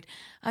website.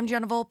 I'm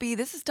Gianna Volpe.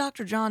 This is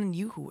Dr. John, and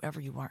you, whoever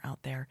you are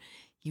out there,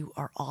 You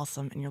are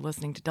awesome, and you're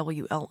listening to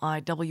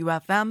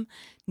WLIWFM.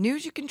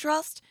 News you can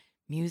trust,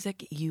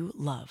 music you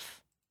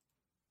love.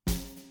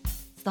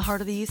 It's the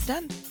heart of the East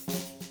End.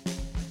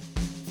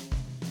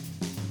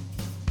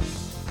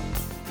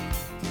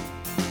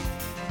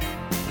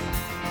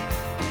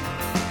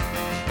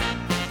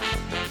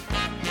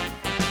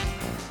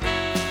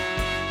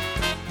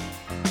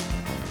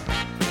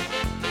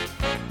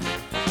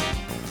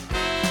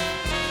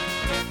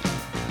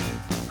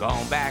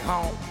 Gone back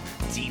home,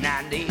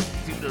 T90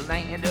 to the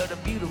land of the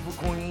beautiful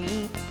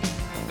queen.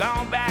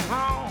 Gone back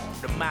home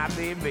to my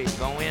baby,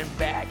 going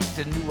back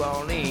to New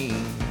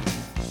Orleans.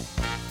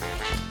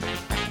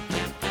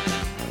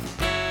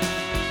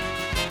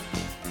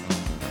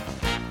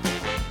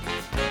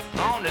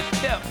 On the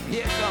step,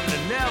 here come the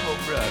Neville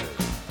brothers.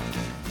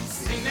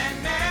 Seen that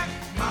man,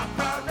 my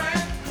brother,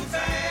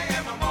 Hussein,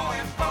 and my boy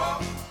and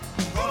Paul.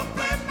 Gonna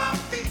plant my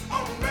feet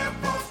on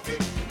Rampart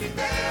Street, be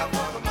there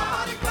for the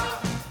Mardi Gras.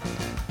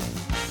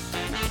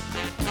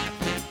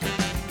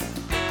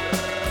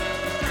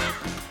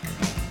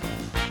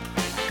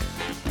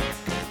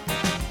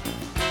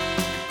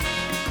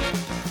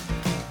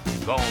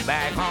 Going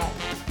back home,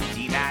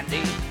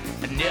 T90,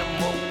 and never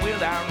more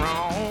will I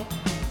roam.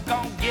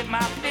 Gonna get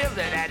my fill of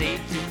that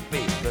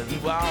A2B, 'cause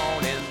New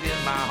Orleans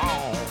is my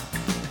home.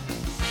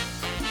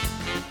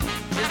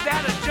 Is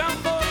that a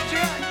jumbo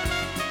jet?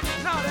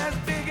 No, that's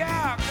Big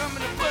Al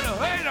coming to put a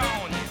hurt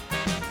on you.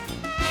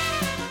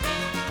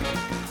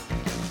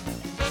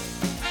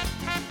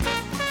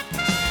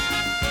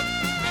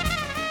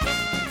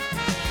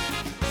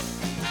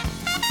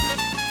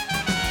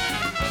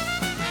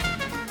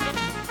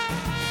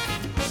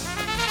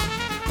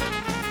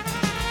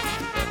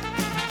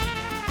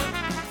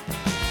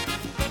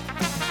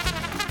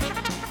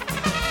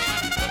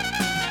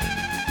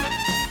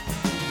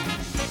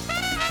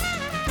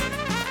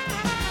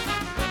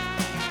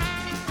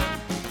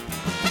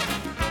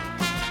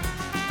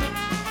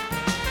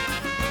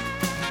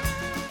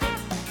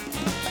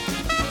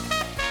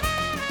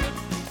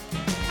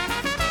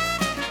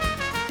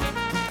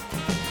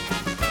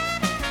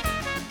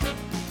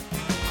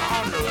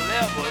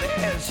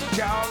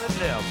 Charlie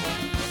level.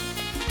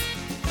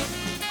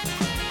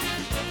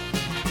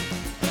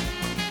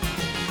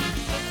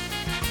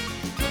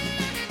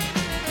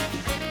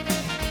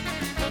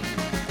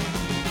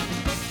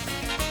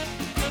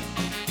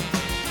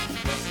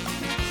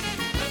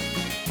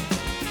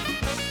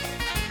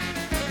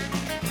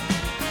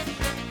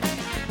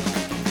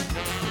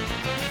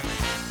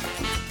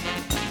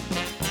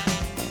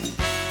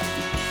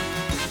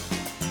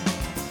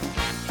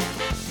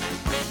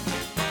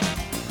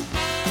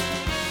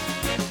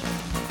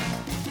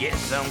 Get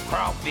some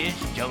crawfish,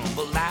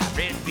 jambalaya,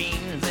 red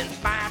beans, and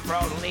fine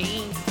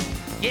protein.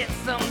 Get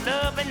some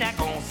love and that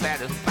gon'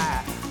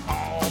 satisfy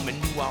home in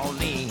New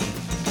Orleans.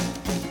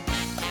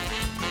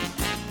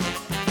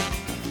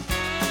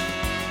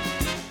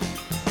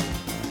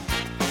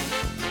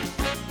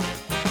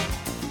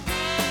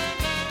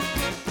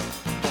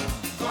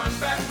 Going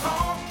back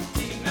home,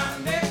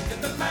 T90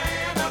 in the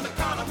land of the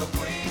carnival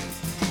queens.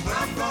 But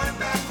I'm going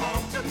back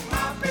home to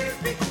my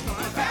baby,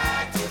 going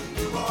back to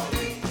New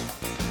Orleans.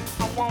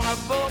 I wanna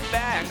go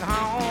back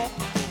home,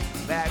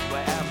 back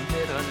where I'm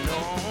better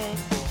known.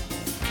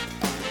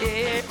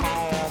 Yeah,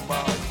 home,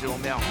 boy, show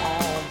me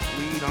home,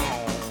 sweet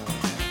home.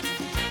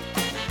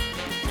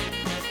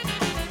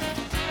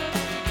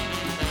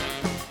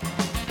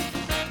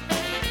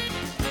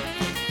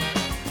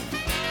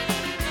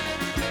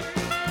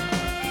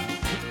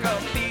 Pick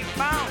up these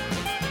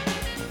mountains,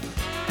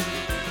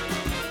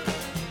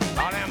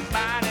 all them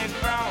body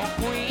grown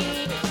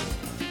queens,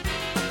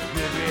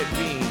 good red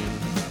beans.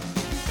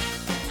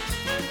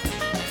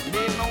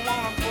 Make me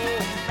wanna go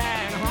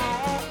back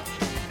home,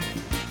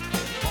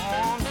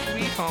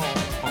 sweet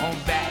home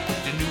back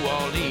to New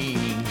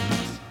Orleans.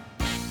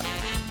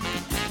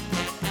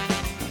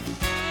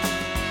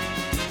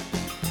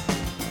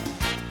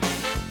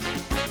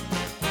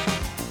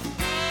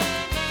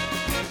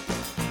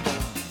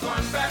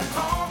 Going back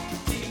home,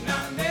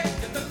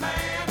 T90 in the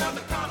land of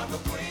the carnival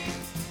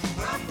queens.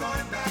 But I'm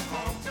going back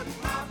home to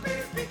my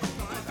baby,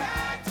 going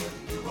back to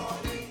New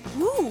Orleans.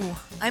 Ooh,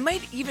 I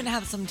might even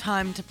have some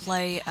time to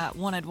play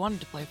one I'd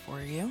wanted to play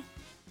for you.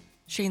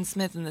 Shane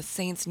Smith and the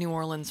Saints, New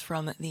Orleans,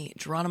 from the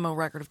Geronimo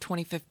record of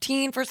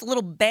 2015. First, a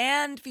little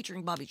band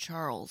featuring Bobby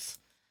Charles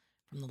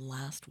from The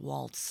Last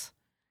Waltz.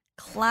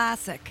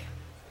 Classic.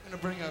 I'm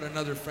going to bring out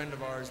another friend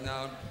of ours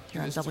now.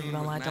 Here on Do this tune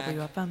with Mac.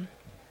 WLIWFM.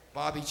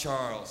 Bobby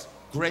Charles.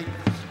 Great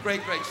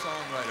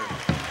songwriter.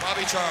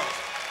 Bobby Charles.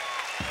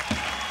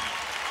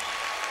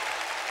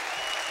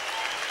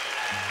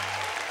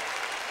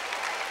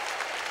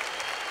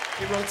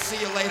 He wrote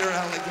See You Later,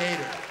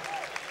 Alligator.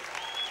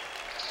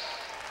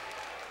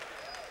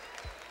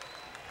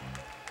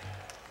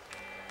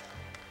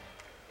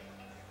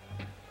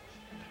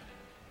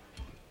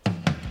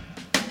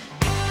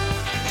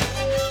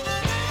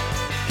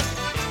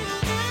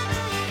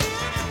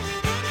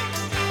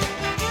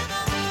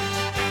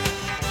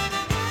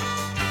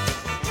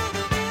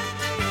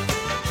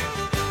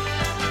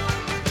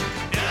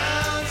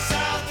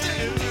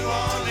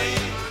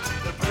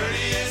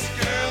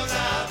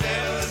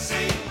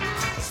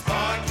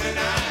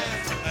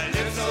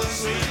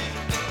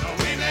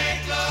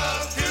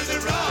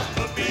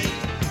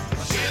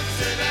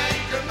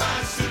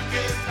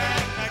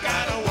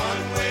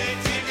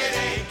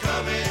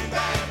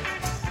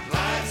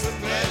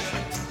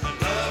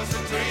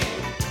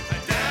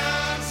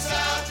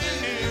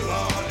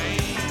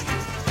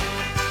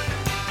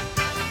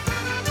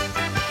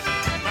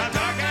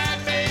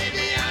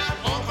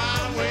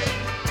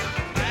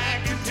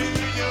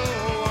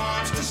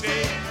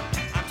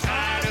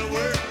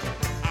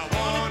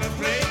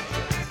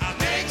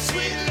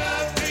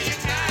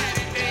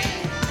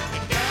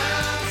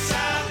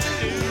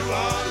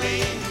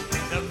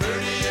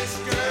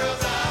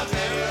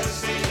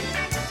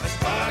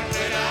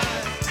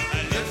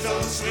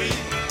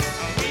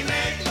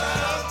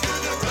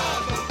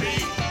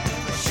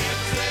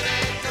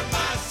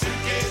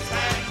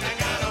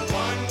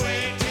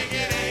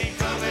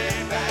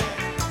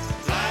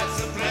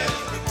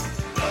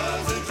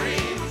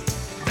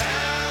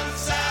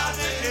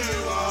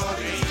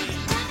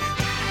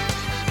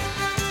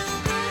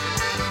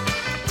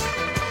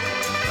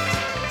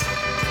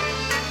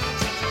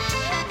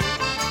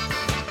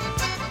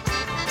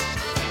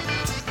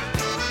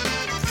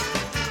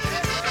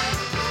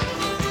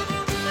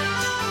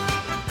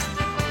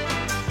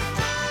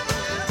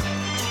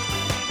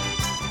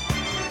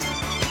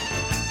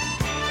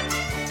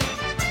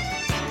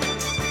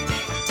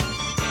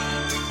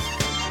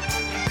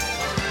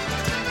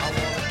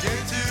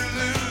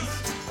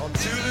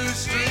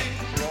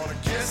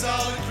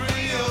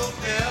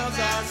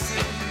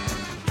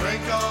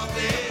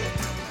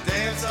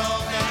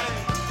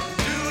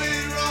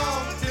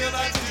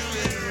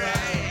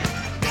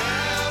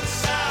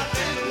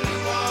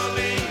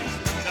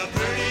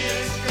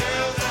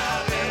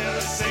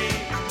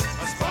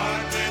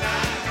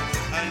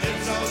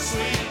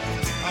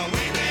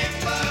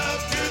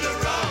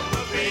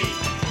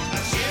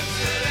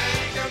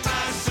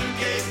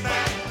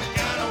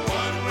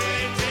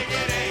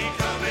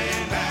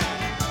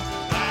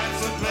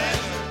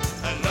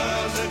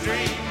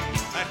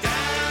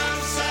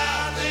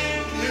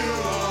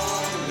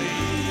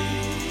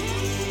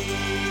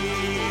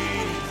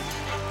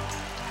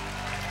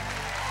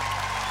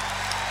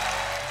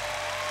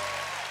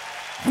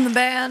 From the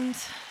band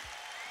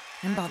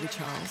and Bobby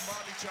Charles.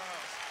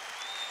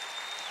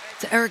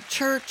 To Eric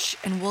Church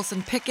and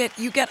Wilson Pickett,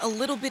 you get a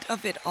little bit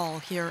of it all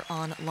here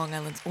on Long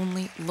Island's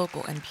only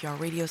local NPR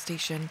radio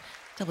station,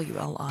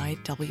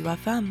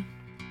 WLIWFM.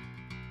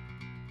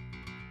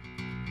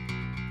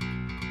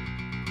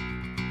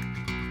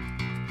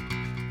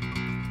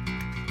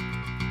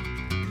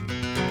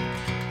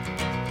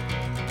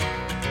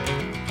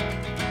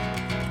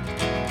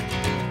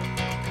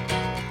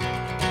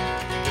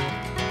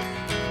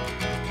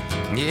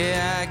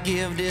 Yeah, I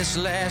give this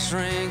last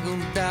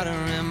wrinkled dollar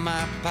in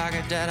my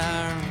pocket that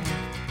I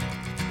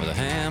earned with a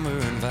hammer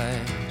and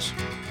vise.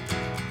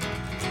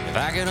 If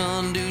I could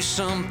undo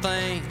some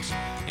things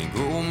and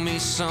grow me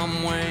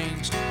some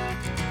wings,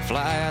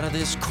 fly out of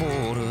this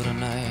quarter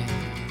tonight.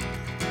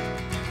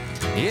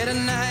 Yeah,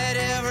 tonight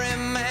every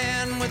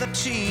man with a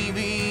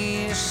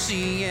TV is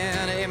seeing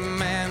a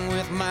man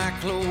with my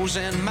clothes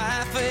and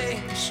my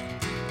face.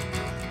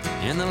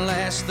 In the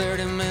last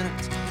 30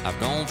 minutes, I've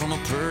gone from a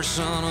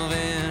person of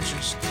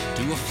interest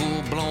to a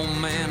full-blown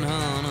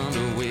manhunt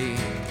underway.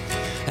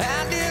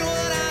 I did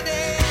what I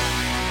did,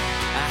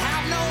 I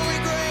have no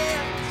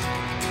regrets.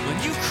 When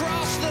you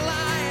cross the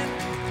line,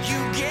 you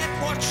get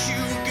what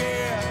you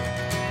get.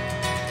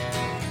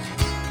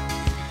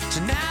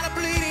 Tonight a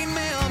bleeding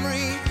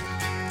memory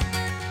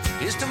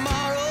is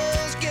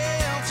tomorrow's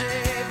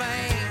guilty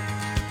vein.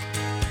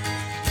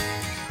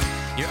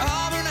 Your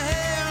auburn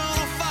hair on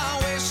a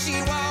faraway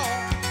seawall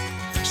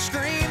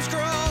screams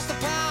across the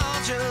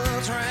poncho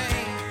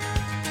train.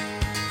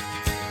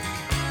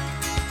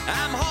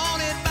 I'm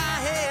haunted by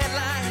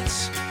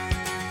headlights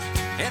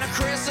in a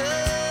Crystal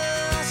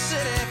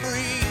City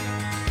breeze.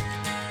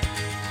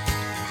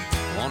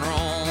 One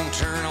wrong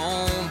turn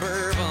on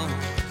bourbon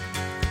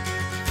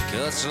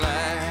cuts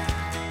like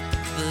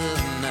the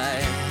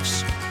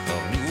knives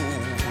of New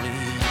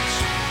Orleans.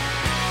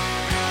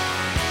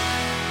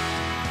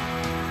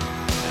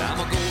 I'm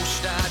a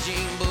ghost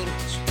dodging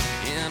bullets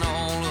in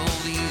all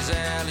of these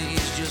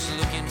alleys, just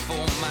looking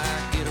for my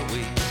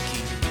getaway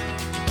key.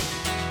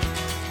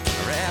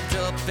 Wrapped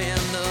up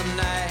in the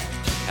night,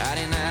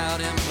 hiding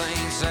out in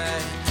plain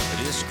sight.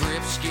 This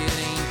grip's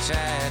getting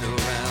tight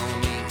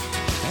around me.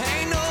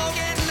 Ain't no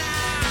getting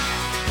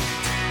out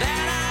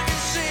that I can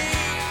see.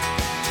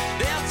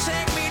 They'll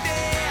take me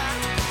there,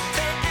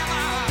 they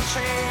ever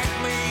take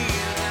me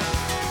out.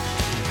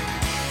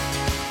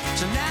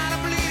 Tonight a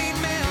bleeding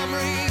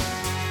memory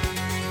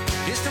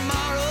is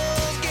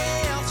tomorrow's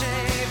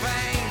guilty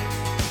vein.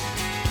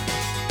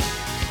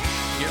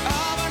 Your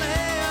auburn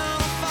hair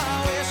on a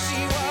faraway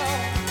seawall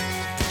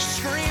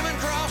screaming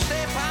across a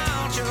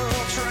poncho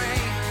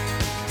train.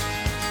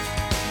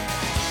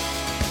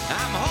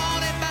 I'm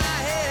haunted by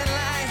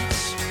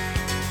headlights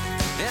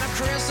in a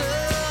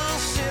Crystal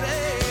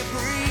City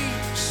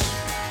breeze.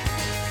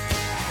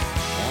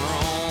 One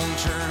wrong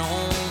turn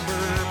on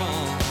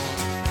bourbon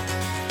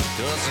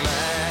cuts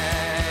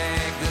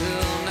like the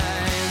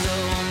nights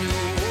of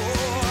New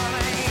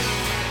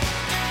Orleans.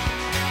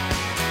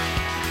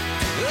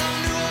 Of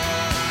New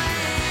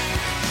Orleans.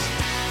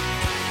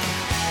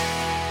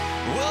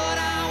 What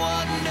I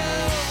wouldn't do,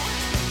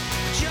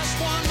 just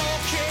one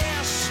more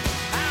kiss.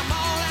 I'm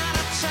all out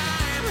of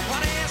time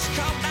when it's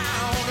come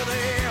down to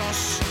this.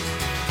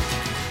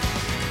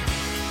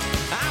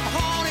 I'm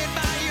haunted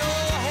by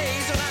your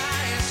hazel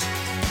eyes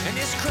and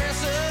this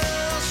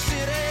Crystal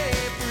City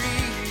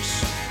breeze.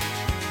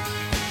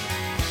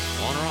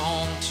 One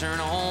wrong turn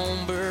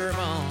on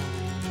bourbon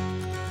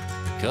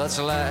cuts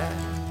like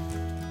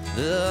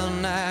the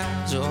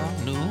nights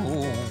of New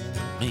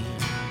Orleans.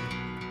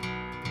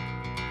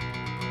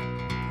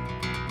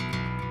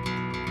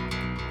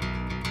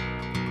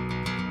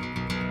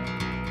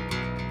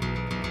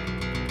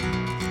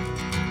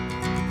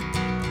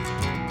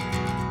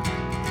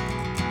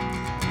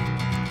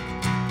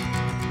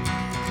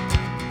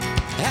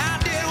 I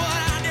did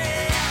what I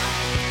did.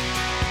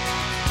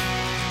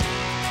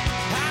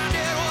 I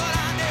did what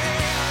I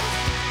did.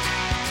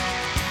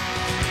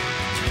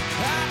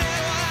 I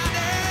did what I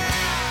did.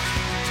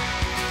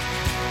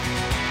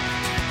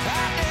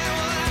 I did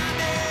what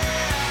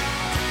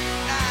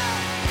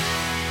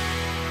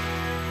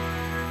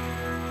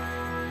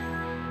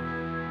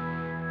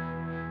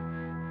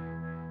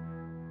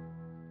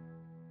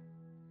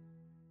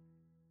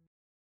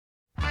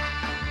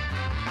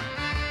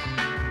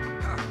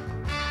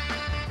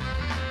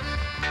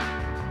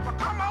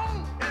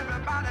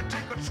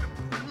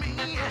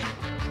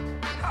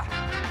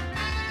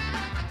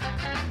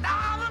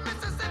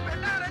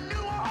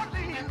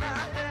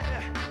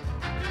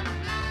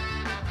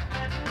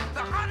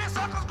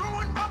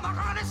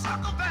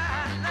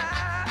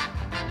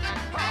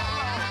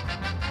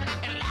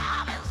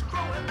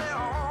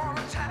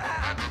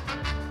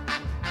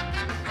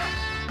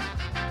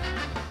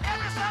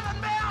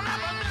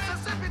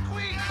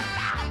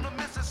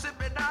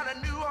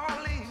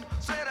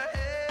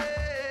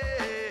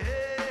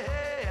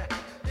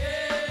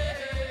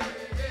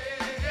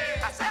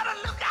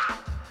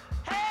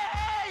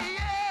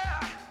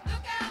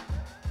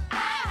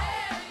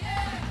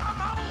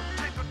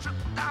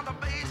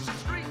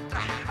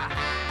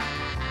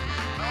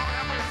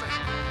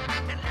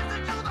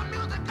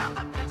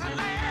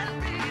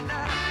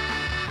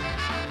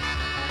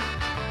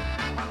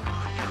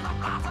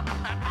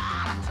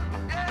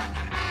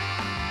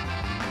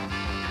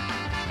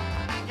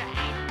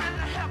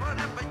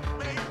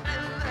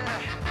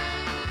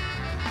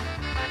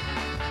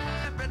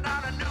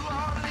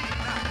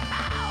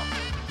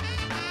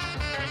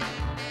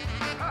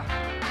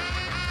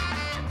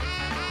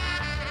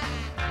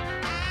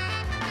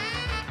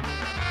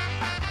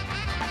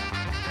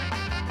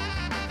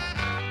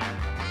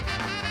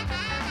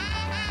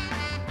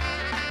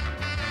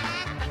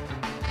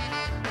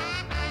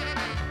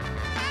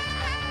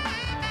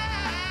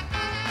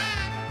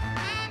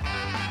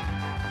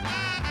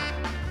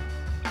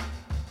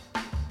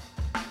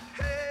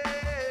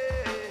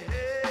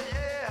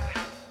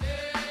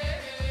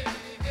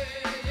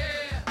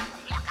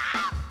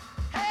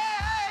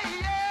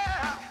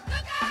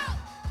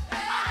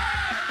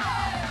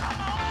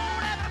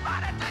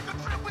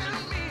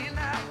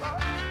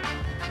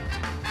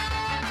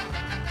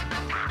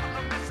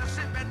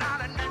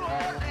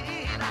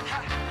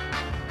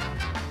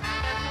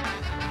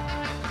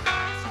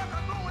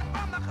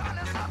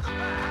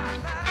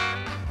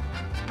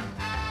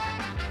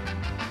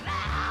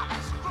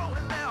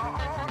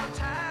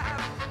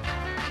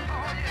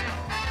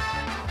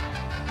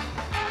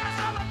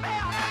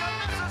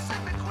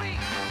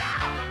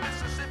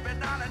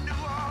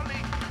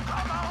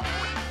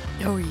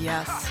Oh,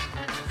 yes.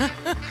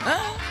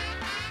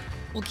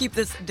 We'll keep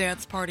this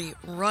dance party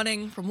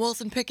running from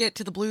Wilson Pickett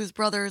to the Blues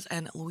Brothers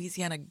and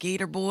Louisiana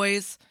Gator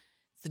Boys.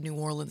 It's the New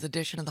Orleans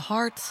edition of The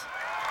Heart.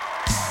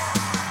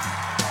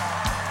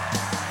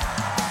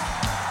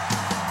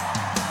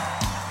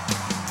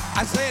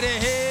 I said,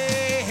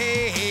 hey,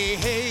 hey, hey,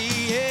 hey,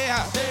 yeah.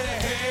 I said,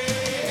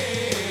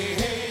 hey, hey,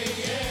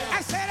 hey, yeah.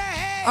 I said,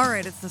 hey. All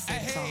right, it's the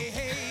same song.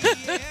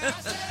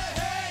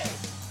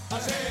 I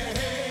said,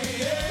 hey,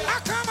 yeah. Now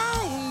come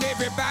on,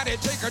 everybody,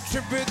 take a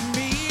trip with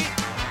me.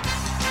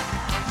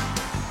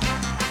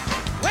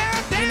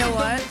 Well, You know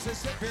what?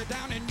 Mississippi,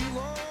 down in New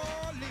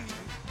Orleans.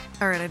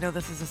 All right, I know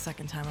this is the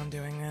second time I'm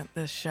doing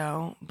this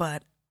show,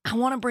 but I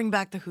want to bring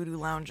back the Hoodoo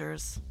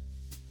Loungers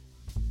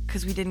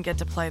because we didn't get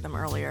to play them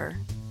earlier.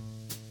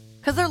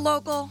 Because they're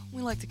local,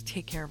 we like to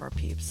take care of our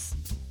peeps.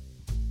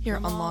 Here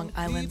on Long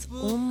Island's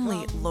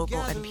only local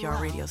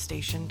NPR radio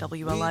station,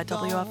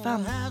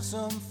 WLIWFM. Have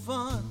some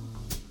fun.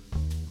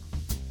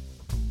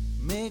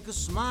 Make a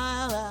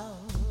smile out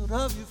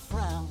of your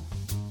frown.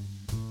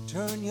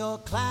 Turn your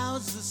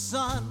clouds to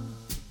sun.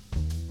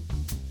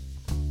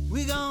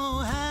 We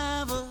gon'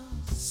 have a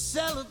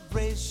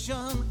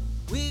celebration.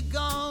 We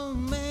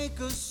gon' make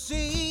a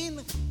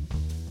scene.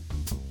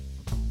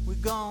 We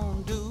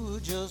gon' do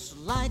just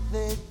like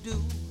they do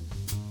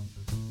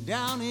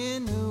down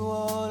in New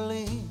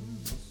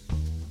Orleans.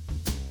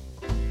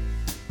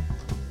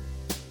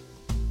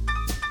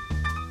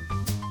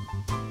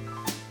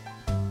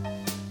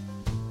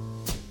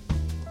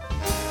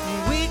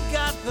 We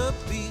got the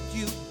beat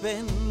you've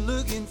been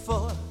looking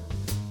for.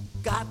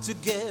 Got to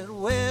get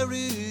where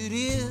it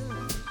is.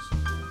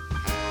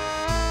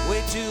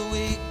 Wait till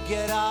we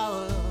get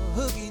our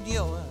hook in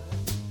your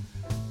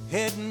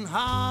head and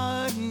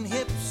heart and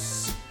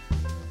hips.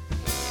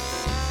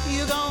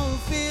 You gon'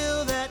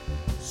 feel that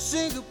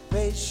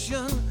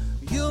syncopation.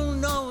 You'll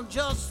know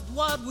just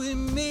what we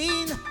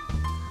mean.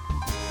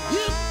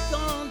 You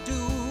gon'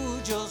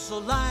 do just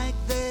like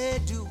they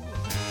do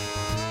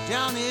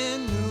down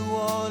in New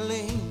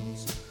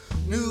Orleans.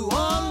 New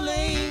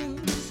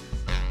Orleans,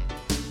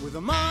 with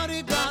a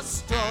Mardi Gras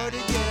store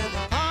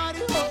together.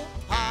 Party ho,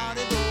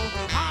 party ho,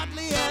 they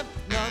hardly have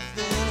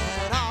nothing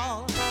at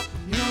all.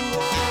 New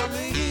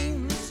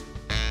Orleans,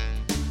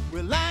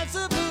 where life's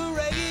a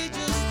parade,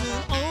 just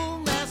an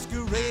old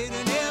masquerade,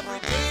 and every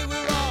day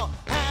we're all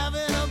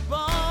having a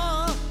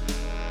ball.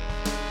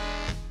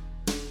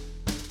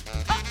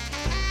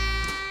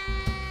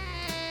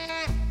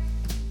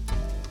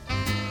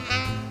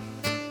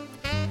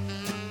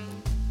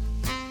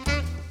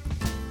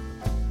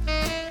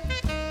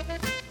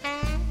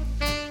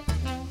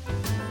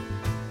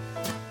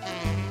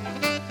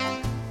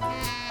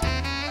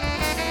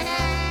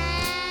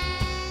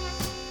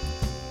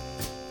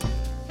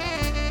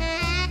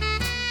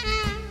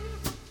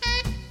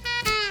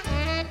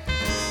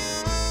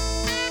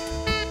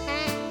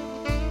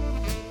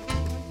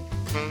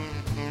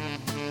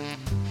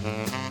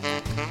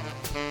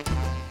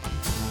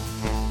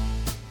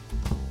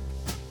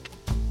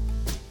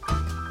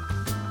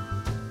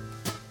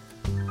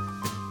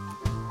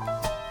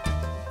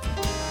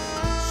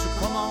 So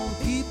come on,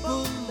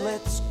 people,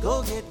 let's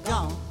go get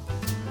gone.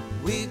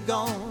 We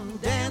gon'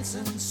 dance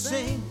and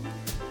sing.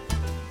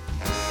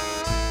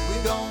 We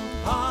gon'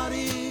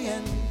 party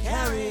and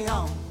carry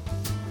on.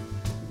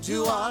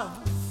 Do our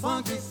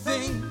funky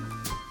thing.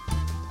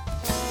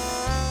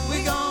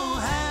 We gon'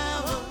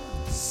 have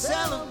a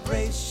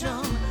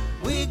celebration.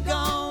 We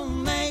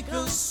gon' make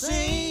a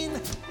scene.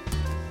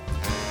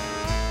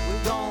 We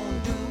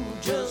gon' do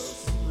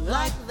just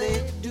like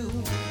they do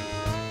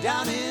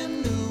down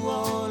in New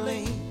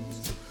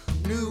Orleans.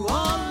 New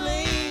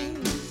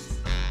Orleans,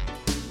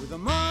 with a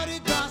Mardi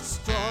Gras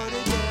store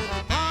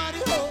together.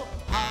 Party ho,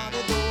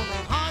 party ho,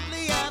 they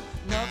hardly have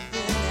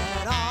nothing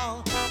at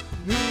all.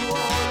 New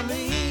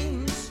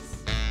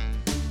Orleans,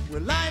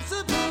 where life's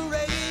a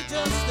parade,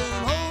 just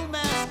an old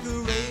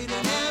masquerade,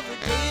 and every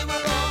day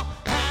we're all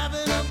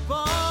having a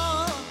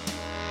ball.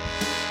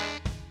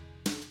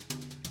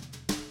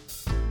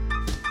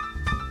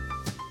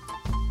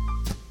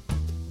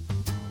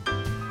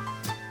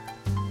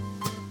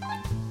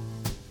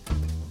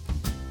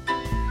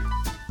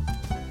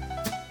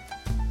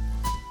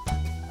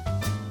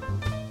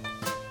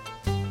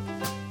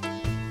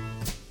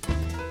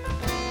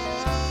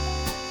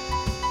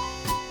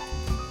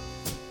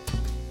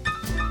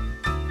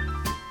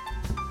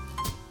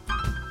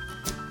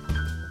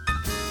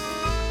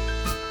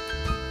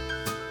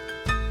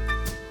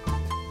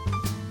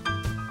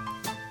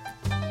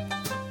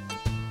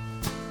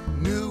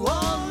 New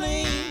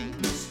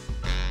Orleans,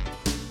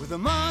 with a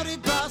Mardi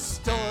Gras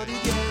store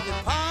together.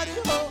 Party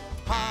ho,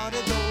 party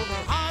ho,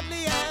 they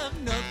hardly have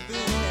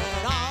nothing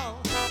at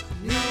all.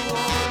 New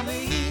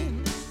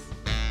Orleans,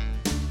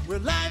 where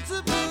life's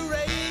a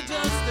parade,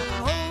 just an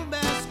old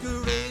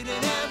masquerade,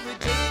 and every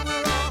day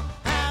we're all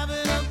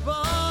having a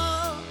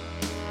ball.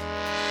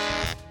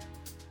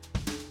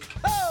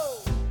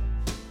 Oh!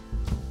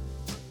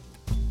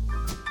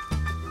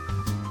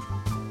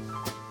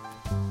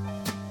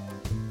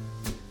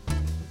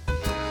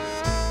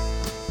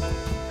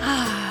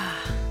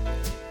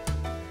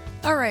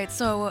 All right,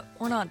 so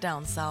we're not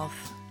down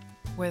south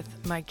with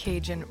my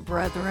Cajun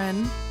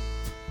brethren,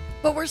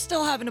 but we're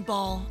still having a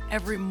ball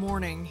every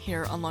morning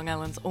here on Long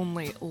Island's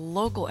only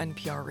local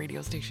NPR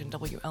radio station,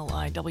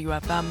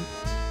 WLIWFM.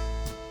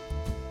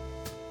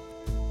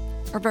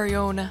 Our very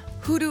own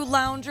Hoodoo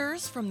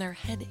Loungers from their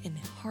Head and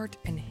Heart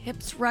and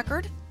Hips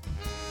record.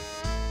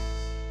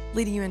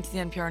 Leading you into the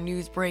NPR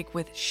news break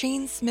with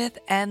Shane Smith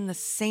and the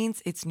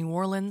Saints, It's New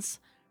Orleans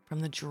from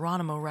the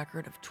Geronimo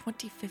record of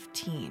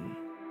 2015.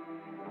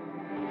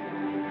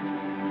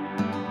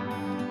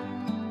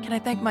 Can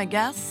I thank my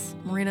guests,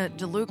 Marina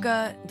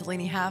DeLuca,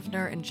 Delaney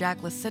Hafner, and Jack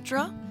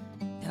Licitra,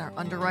 and our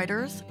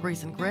underwriters,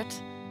 Grace and Grit,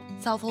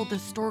 Southold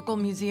Historical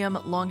Museum,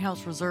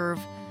 Longhouse Reserve,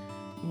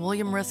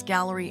 William Risk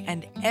Gallery,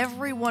 and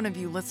every one of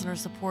you listener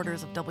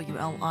supporters of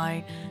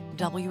WLI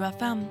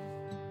WFM.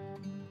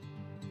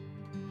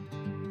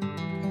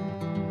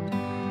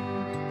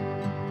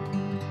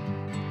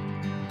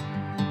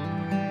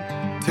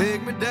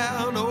 Take me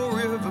down, oh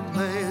river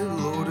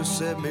man, Lord has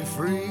set me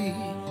free.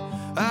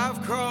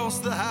 I've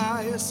crossed the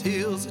highest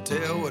hills to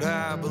tell what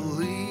I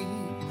believe.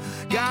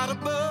 God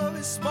above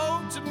has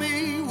spoke to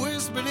me,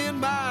 whispered in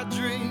my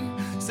dream,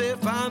 said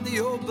find the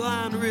old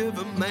blind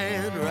river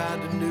man, ride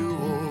to New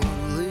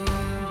Orleans,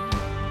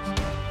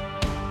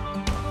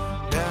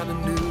 down to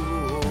New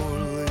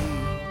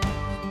Orleans.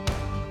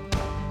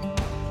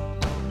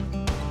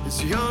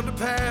 It's yonder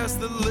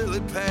past the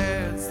lily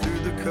pads, through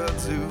the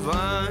kudzu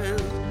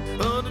vines,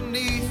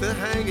 underneath the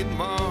hanging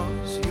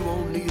moss, you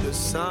won't need a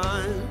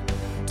sign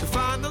to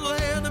find the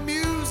land of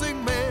music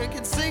man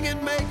can sing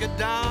and make a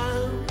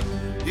dime.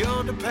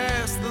 Yonder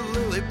past the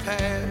lily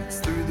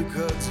pads, through the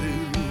kudzu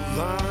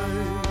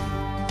vine,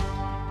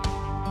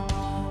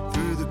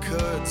 through the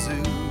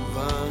kudzu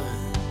vine.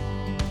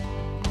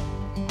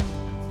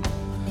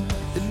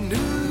 In New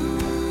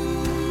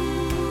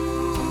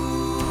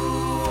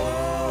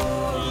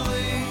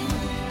Orleans,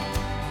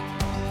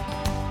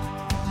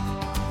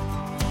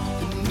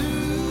 in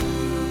New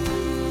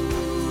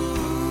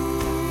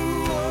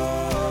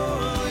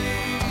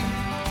Orleans,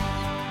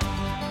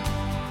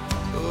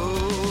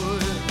 oh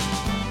yeah.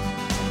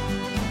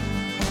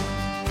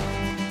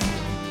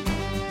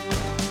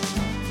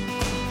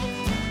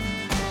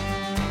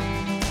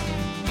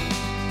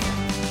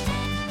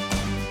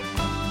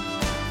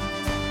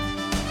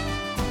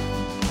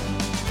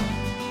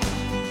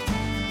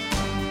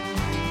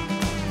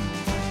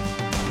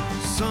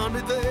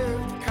 Sunday there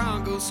at the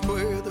Congo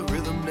Square, the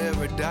rhythm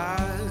never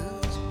dies.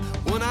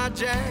 One-eyed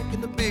Jack in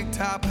the big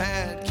top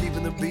hat,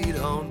 keeping the beat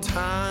on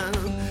time.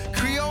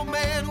 Creole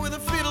man with a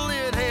fiddle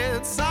in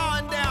hand,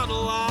 sawing down the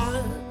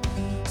line.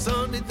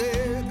 Sunday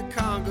there at the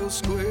Congo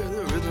Square,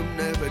 the rhythm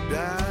never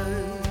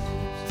dies.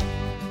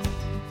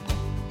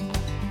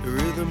 The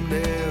rhythm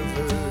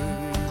never dies.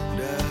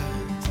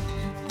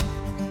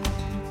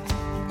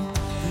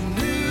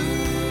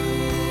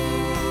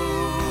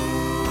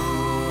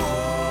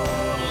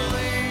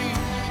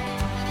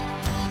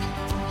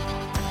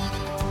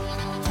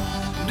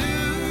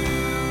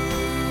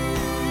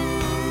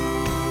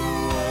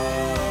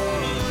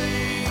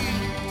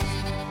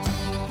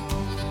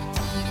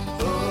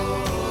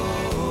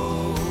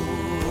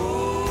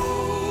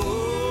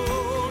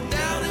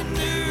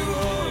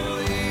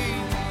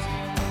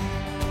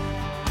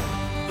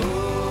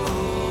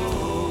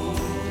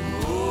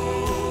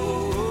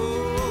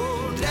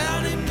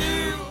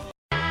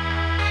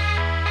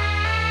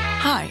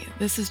 Hi,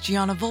 this is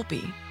Gianna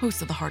Volpe,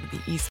 host of the Heart of the East